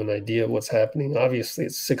 give you an idea of what's happening. Obviously,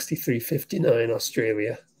 it's 63-59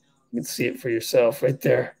 Australia. You can see it for yourself right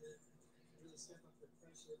there.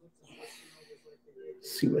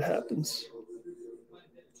 See what happens.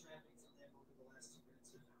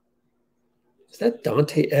 Is that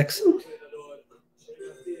Dante Exum?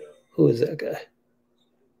 Who is that guy?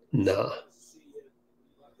 Nah.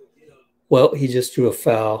 Well, he just drew a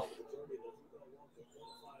foul.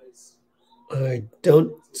 I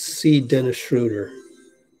don't see Dennis Schroeder.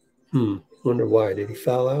 Wonder why. Did he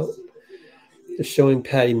foul out? They're showing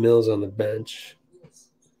Patty Mills on the bench.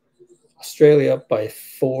 Australia up by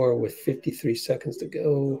 4 with 53 seconds to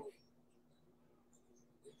go.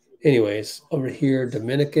 Anyways, over here,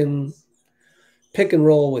 Dominican pick and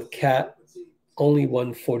roll with Cat. Only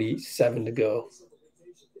 1:47 to go.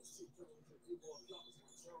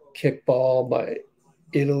 Kick ball by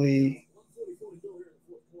Italy.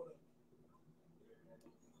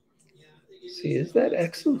 See, is that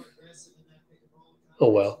Exum? Oh,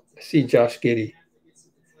 well. I see Josh Giddey.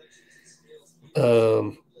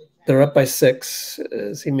 They're up by 6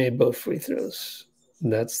 as he made both free throws.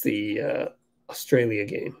 And that's the Australia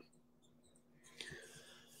game.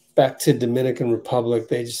 Back to Dominican Republic.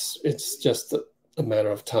 It's just a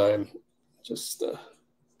matter of time. Just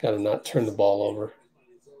got to not turn the ball over,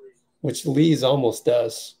 which Lee's almost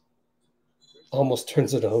does. Almost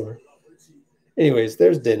turns it over. Anyways,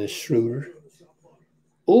 there's Dennis Schroeder.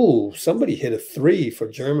 Ooh, somebody hit a 3 for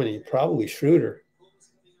Germany. Probably Schroeder.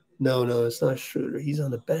 No, it's not Schroeder. He's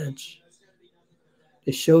on the bench.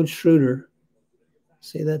 They showed Schroeder.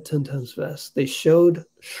 Say that 10 times fast. They showed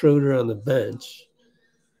Schroeder on the bench,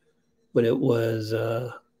 but it was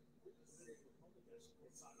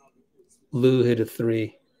Lou hit a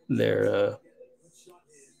 3. Their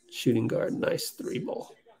shooting guard. Nice 3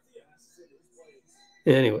 ball.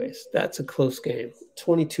 Anyways, that's a close game.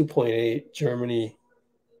 22.8. Germany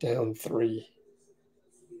down 3.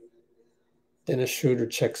 Dennis Schroeder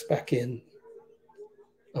checks back in.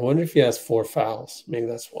 I wonder if he has 4 fouls. Maybe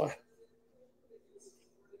that's why.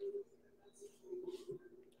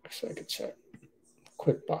 Actually, I could check.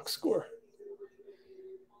 Quick box score.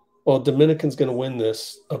 Well, Dominican's going to win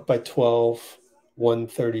this. Up by 12.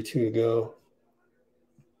 1:32 to go.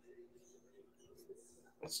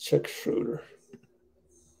 Let's check Schroeder.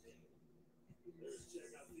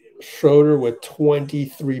 Schroeder with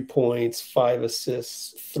 23 points, 5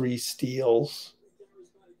 assists, 3 steals,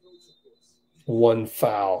 1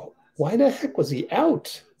 foul. Why the heck was he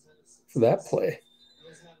out for that play?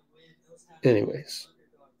 Anyways,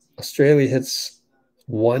 Australia hits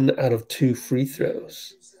 1 out of 2 free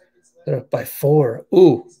throws. They're up by 4.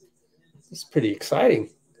 Ooh, that's pretty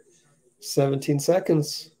exciting. 17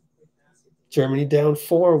 seconds. Germany down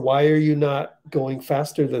 4. Why are you not going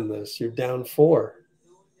faster than this? You're down 4.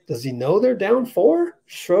 Does he know they're down 4?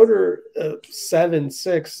 Schroeder,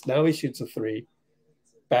 7-6. Now he shoots a 3.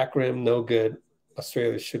 Back rim, no good.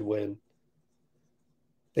 Australia should win.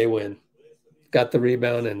 They win. Got the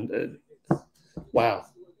rebound, and wow.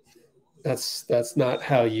 That's not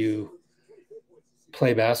how you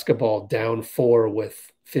play basketball down 4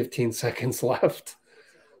 with 15 seconds left.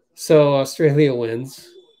 So Australia wins.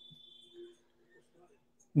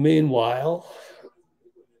 Meanwhile,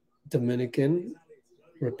 Dominican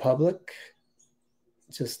Republic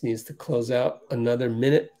just needs to close out another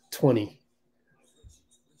minute 20.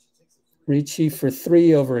 Ricci for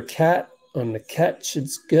 3 over a Cat on the catch.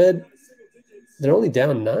 It's good. They're only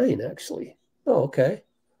down 9, actually. Oh, okay.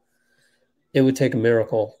 It would take a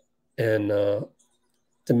miracle, and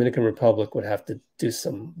Dominican Republic would have to do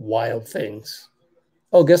some wild things.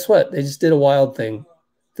 Oh, guess what? They just did a wild thing.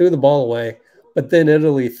 Threw the ball away, but then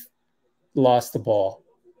Italy lost the ball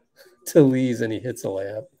to Feliz, and he hits a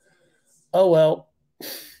layup. Oh, well,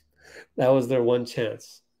 that was their one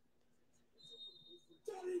chance.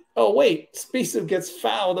 Oh, wait, Spicev gets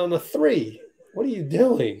fouled on a 3. What are you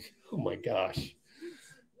doing? Oh, my gosh.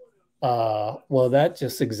 Well, that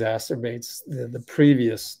just exacerbates the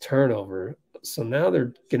previous turnover. So now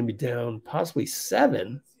they're going to be down possibly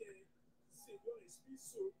 7.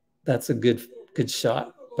 That's a good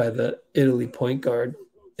shot by the Italy point guard.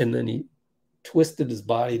 And then he twisted his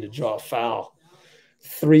body to draw a foul.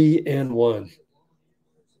 3 and 1.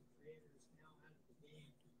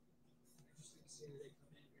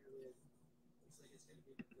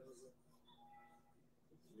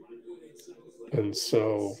 And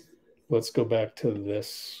so let's go back to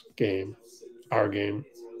this game, our game,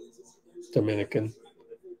 Dominican.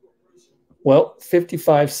 Well,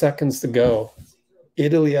 55 seconds to go.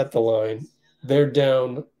 Italy at the line. They're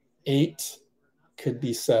down 8, could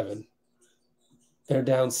be 7. They're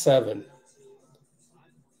down 7.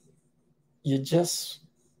 You just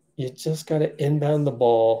got to inbound the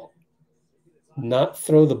ball, not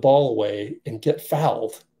throw the ball away, and get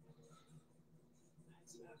fouled.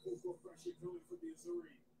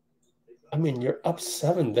 I mean, you're up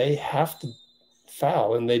 7. They have to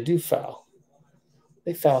foul, and they do foul.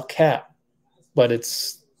 They foul Cat, but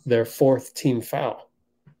it's their 4th team foul.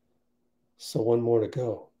 So 1 more to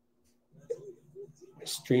go. My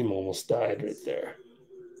stream almost died right there.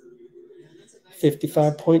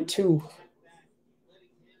 55.2.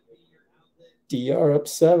 DR up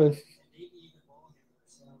 7.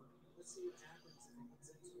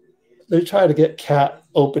 They try to get Cat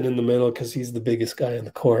open in the middle because he's the biggest guy in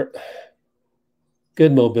the court.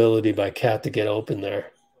 Good mobility by Cat to get open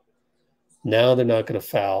there. Now they're not going to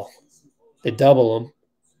foul. They double him,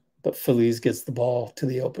 but Feliz gets the ball to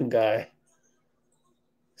the open guy.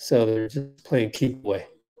 So they're just playing keep away.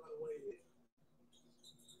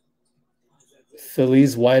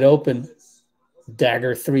 Feliz wide open.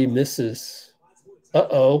 Dagger 3 misses.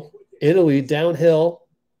 Uh-oh. Italy downhill.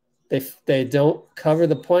 They don't cover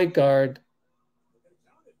the point guard.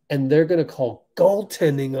 And they're going to call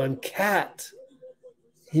goaltending on Cat.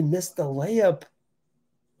 He missed the layup.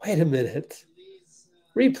 Wait a minute.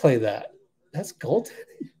 Replay that. That's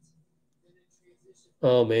goaltending.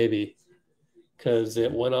 Oh, maybe. Because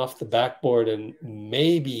it went off the backboard and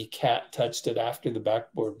maybe Cat touched it after the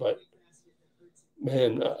backboard. But,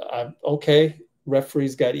 man, okay.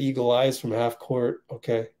 Referee's got eagle eyes from half court.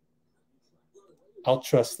 Okay. I'll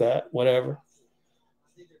trust that. Whatever.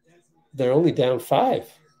 They're only down 5.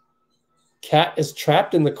 Cat is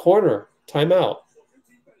trapped in the corner. Timeout.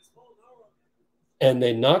 And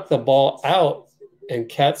they knock the ball out. And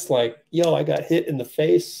Cat's like, yo, I got hit in the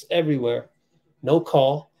face everywhere. No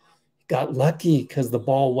call. Got lucky because the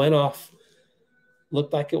ball went off.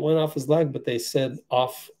 Looked like it went off his leg, but they said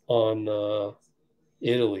off on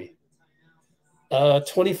Italy.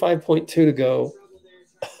 25.2 to go.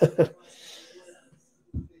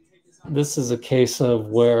 This is a case of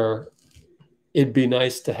where it'd be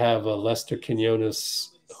nice to have a Lester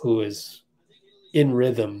Quinones who is in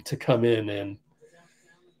rhythm to come in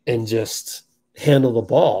and just handle the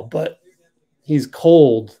ball. But he's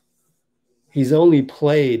cold. He's only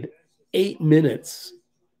played 8 minutes.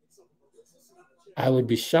 I would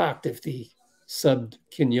be shocked if they subbed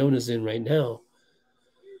Quinones in right now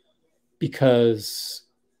because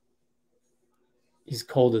he's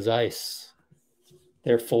cold as ice.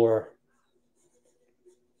 Therefore,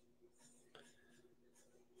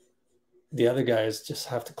 the other guys just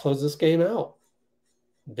have to close this game out.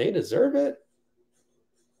 They deserve it.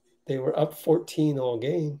 They were up 14 all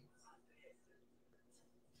game.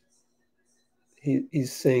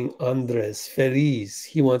 He's saying Andres, Feliz.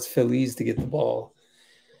 He wants Feliz to get the ball.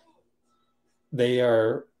 They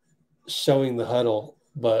are showing the huddle,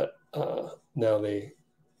 but now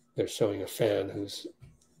they're showing a fan who's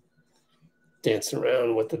dancing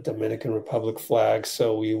around with the Dominican Republic flag,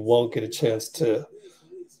 so we won't get a chance to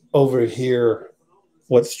overhear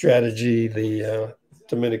what strategy the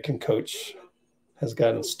Dominican coach has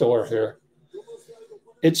got in store here.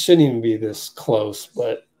 It shouldn't even be this close,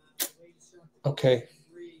 but okay.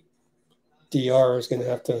 DR is going to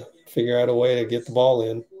have to figure out a way to get the ball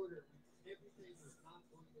in.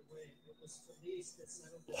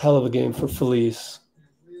 Hell of a game for Feliz.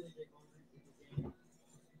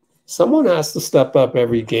 Someone has to step up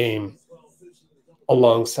every game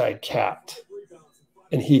alongside Cat,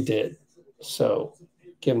 and he did. So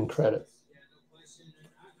give him credit.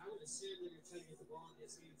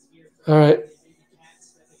 All right.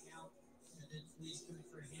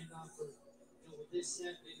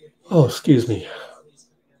 Oh, excuse me.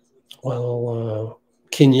 Well,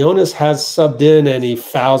 Quinones has subbed in and he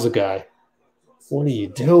fouls a guy. What are you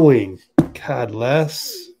doing? God,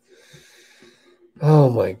 Les. Oh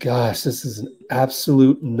my gosh, this is an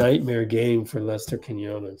absolute nightmare game for Lester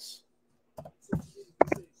Quinones.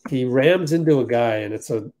 He rams into a guy and it's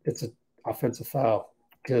an offensive foul.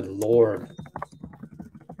 Good Lord.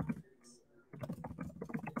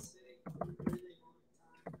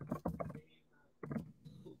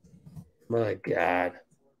 My God.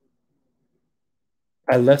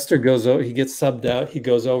 Lester goes over, he gets subbed out. He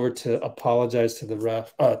goes over to apologize to the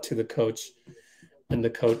ref, to the coach. And the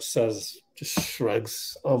coach says, just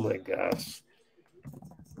shrugs. Oh my gosh.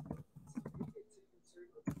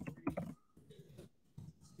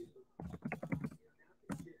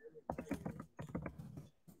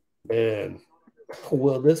 Man,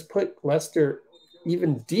 will this put Lester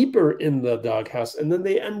even deeper in the doghouse, and then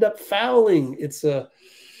they end up fouling. It's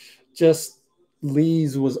just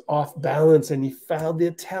Lees was off balance, and he fouled the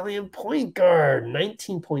Italian point guard.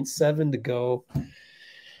 19.7 to go.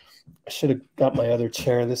 I should have got my other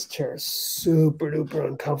chair. This chair is super duper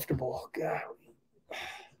uncomfortable. God,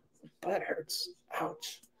 butt hurts.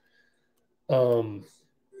 Ouch.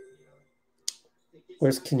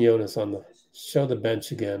 Where's Quinones on the show the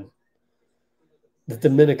bench again? The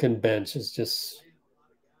Dominican bench is just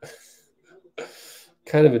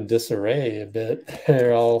kind of in disarray a bit.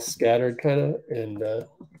 They're all scattered kind of. And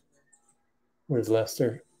where's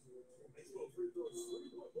Lester?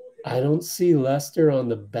 I don't see Lester on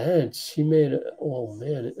the bench. He made it. Oh,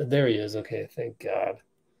 man. There he is. Okay, thank God.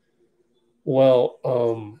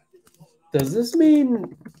 Well, does this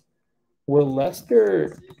mean will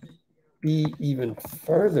Lester be even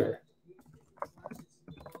further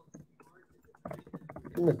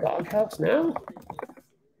in the doghouse now?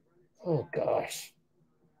 Oh, gosh.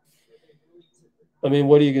 I mean,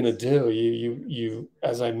 what are you going to do? You,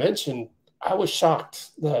 as I mentioned, I was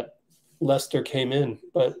shocked that Lester came in,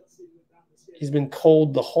 but he's been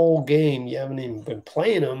cold the whole game. You haven't even been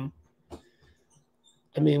playing him.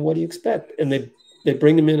 I mean, what do you expect? And they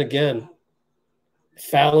bring him in again,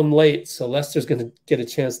 foul him late, so Lester's going to get a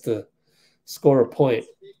chance to score a point.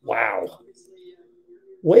 Wow.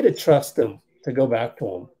 Way to trust him to go back to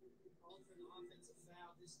him.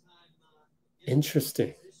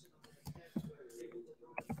 Interesting.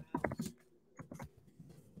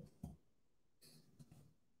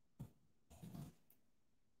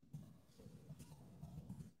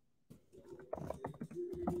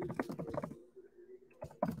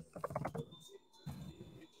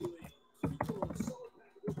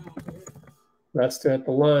 Lester at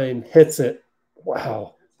the line, hits it.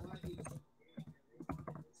 Wow.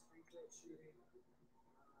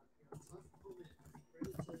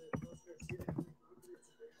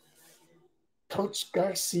 Coach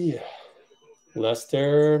Garcia.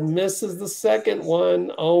 Lester misses the second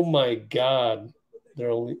one. Oh, my God. They're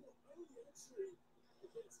going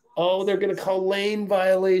to call lane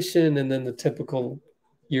violation, and then the typical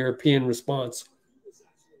European response.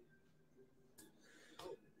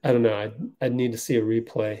 I don't know. I'd need to see a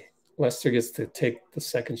replay. Lester gets to take the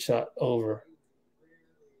second shot over.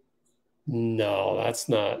 No, that's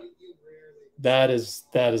not. That is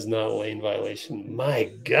not a lane violation. My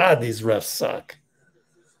God, these refs suck.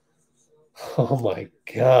 Oh, my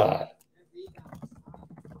God.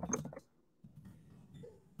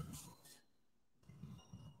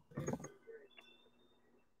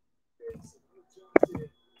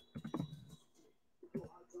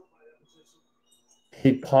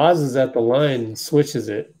 He pauses at the line and switches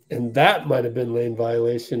it, and that might have been lane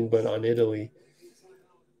violation, but on Italy.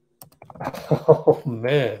 Oh,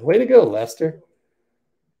 man. Way to go, Lester.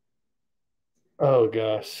 Oh,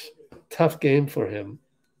 gosh. Tough game for him.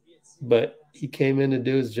 But he came in to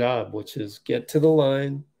do his job, which is get to the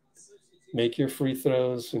line, make your free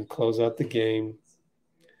throws, and close out the game.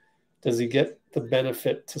 Does he get the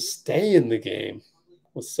benefit to stay in the game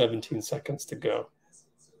with 17 seconds to go?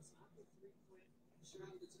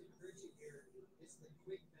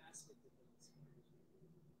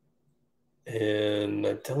 And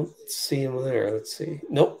I don't see him there. Let's see.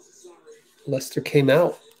 Nope. Lester came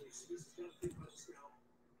out.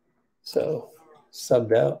 So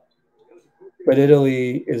subbed out. But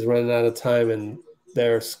Italy is running out of time, and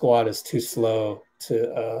their squad is too slow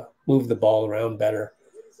to move the ball around better.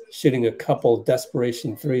 Shooting a couple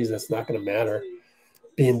desperation threes, that's not going to matter.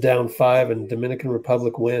 Being down 5 and Dominican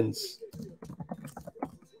Republic wins.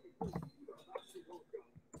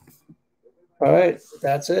 All right,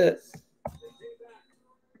 that's it.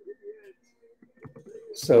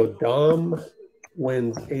 So Dom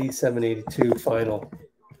wins 87-82 final.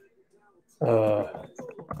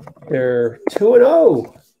 They're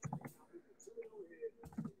 2-0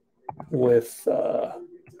 with a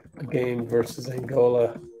game versus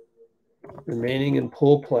Angola remaining in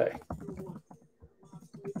pool play.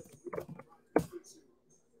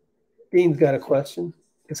 Dean's got a question.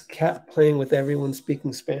 Is Cat playing with everyone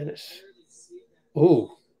speaking Spanish?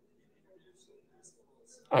 Ooh.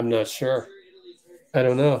 I'm not sure. I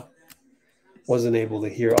don't know. Wasn't able to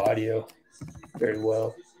hear audio very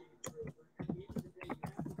well.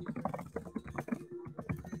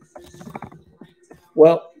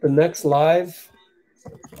 Well, the next live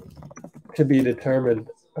to be determined,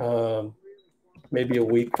 maybe a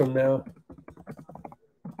week from now.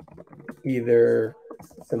 Either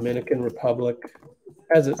Dominican Republic,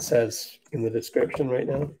 as it says in the description right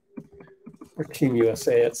now, or Team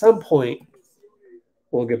USA. At some point,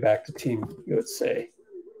 we'll get back to Team USA.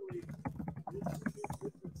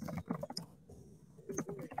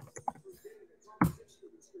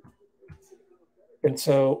 And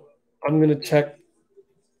so I'm going to check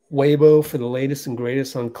Weibo for the latest and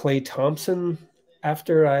greatest on Klay Thompson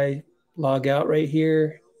after I log out right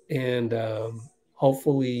here. And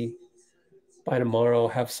hopefully by tomorrow I'll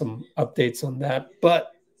have some updates on that.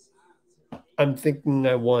 But I'm thinking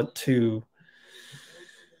I want to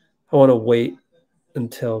wait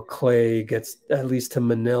until Klay gets at least to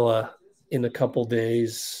Manila in a couple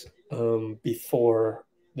days before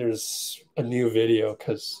there's a new video,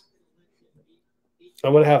 because I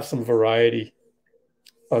want to have some variety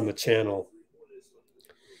on the channel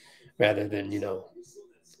rather than,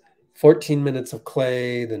 14 minutes of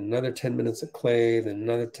Klay, then another 10 minutes of Klay, then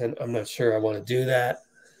another 10. I'm not sure I want to do that.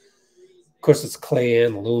 Of course, it's Klay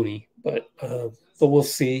and Looney, but we'll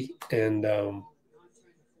see. And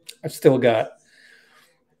I've still got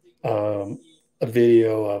a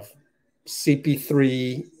video of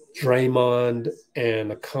CP3, Draymond,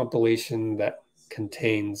 and a compilation that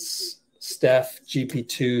contains Steph,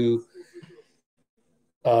 GP2,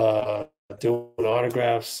 doing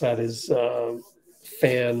autographs at his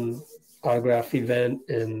fan autograph event,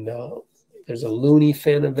 and there's a Looney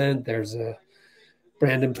fan event. There's a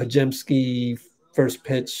Brandin Podziemski first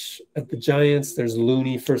pitch at the Giants. There's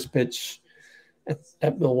Looney first pitch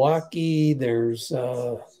at Milwaukee. There's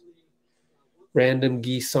random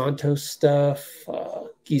Guy Santos stuff,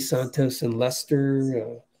 Guy Santos and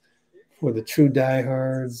Lester for the true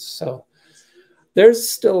diehards. So there's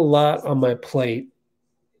still a lot on my plate,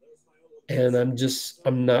 and I'm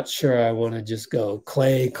not sure I want to just go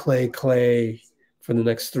Klay for the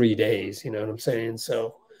next 3 days. You know what I'm saying?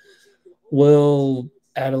 So we'll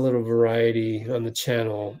add a little variety on the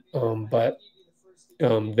channel, but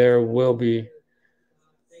there will be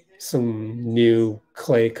some new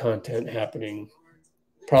Klay content happening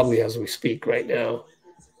probably as we speak right now.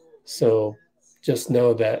 So just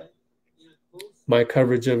know that my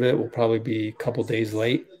coverage of it will probably be a couple days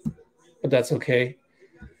late, but that's okay.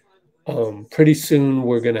 Pretty soon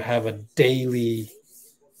we're going to have a daily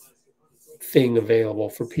thing available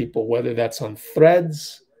for people, whether that's on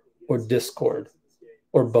Threads or Discord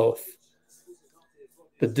or both.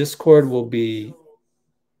 The Discord will be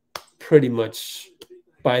pretty much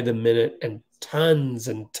by the minute and tons,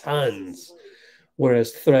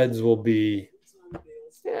 whereas Threads will be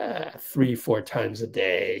 3-4 times a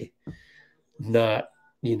day, not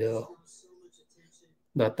the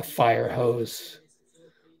fire hose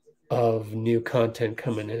of new content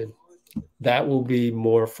coming in. That will be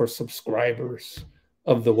more for subscribers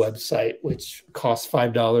of the website, which costs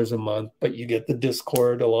 $5 a month, but you get the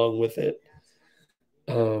Discord along with it.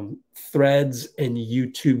 Threads and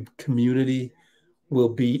YouTube community will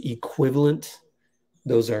be equivalent.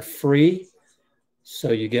 Those are free,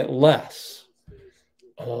 so you get less.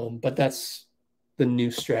 But that's the new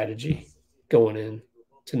strategy going in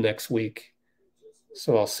to next week.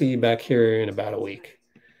 So I'll see you back here in about a week.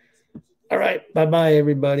 All right. Bye-bye,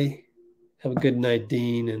 everybody. Have a good night,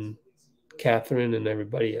 Dean and Catherine and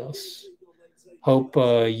everybody else. Hope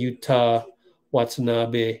Yuta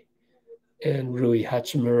Watanabe and Rui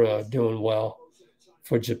Hachimura are doing well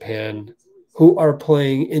for Japan, who are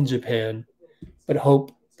playing in Japan, but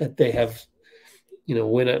hope that they have,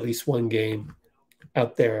 win at least one game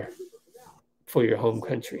out there for your home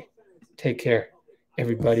country. Take care,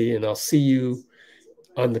 everybody, and I'll see you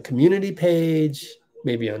on the community page,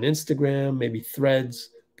 maybe on Instagram, maybe Threads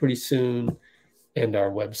pretty soon, and our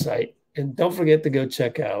website. And don't forget to go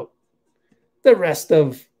check out the rest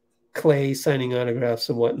of Klay signing autographs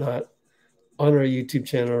and whatnot on our YouTube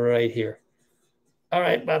channel right here. All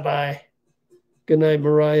right, bye-bye. Good night,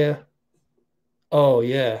 Mariah. Oh,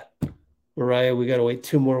 yeah. Mariah, we got to wait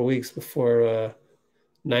 2 more weeks before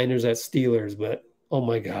Niners at Steelers, but oh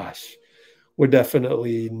my gosh, we're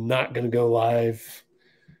definitely not going to go live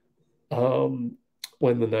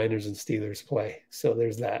when the Niners and Steelers play. So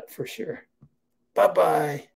there's that for sure. Bye-bye.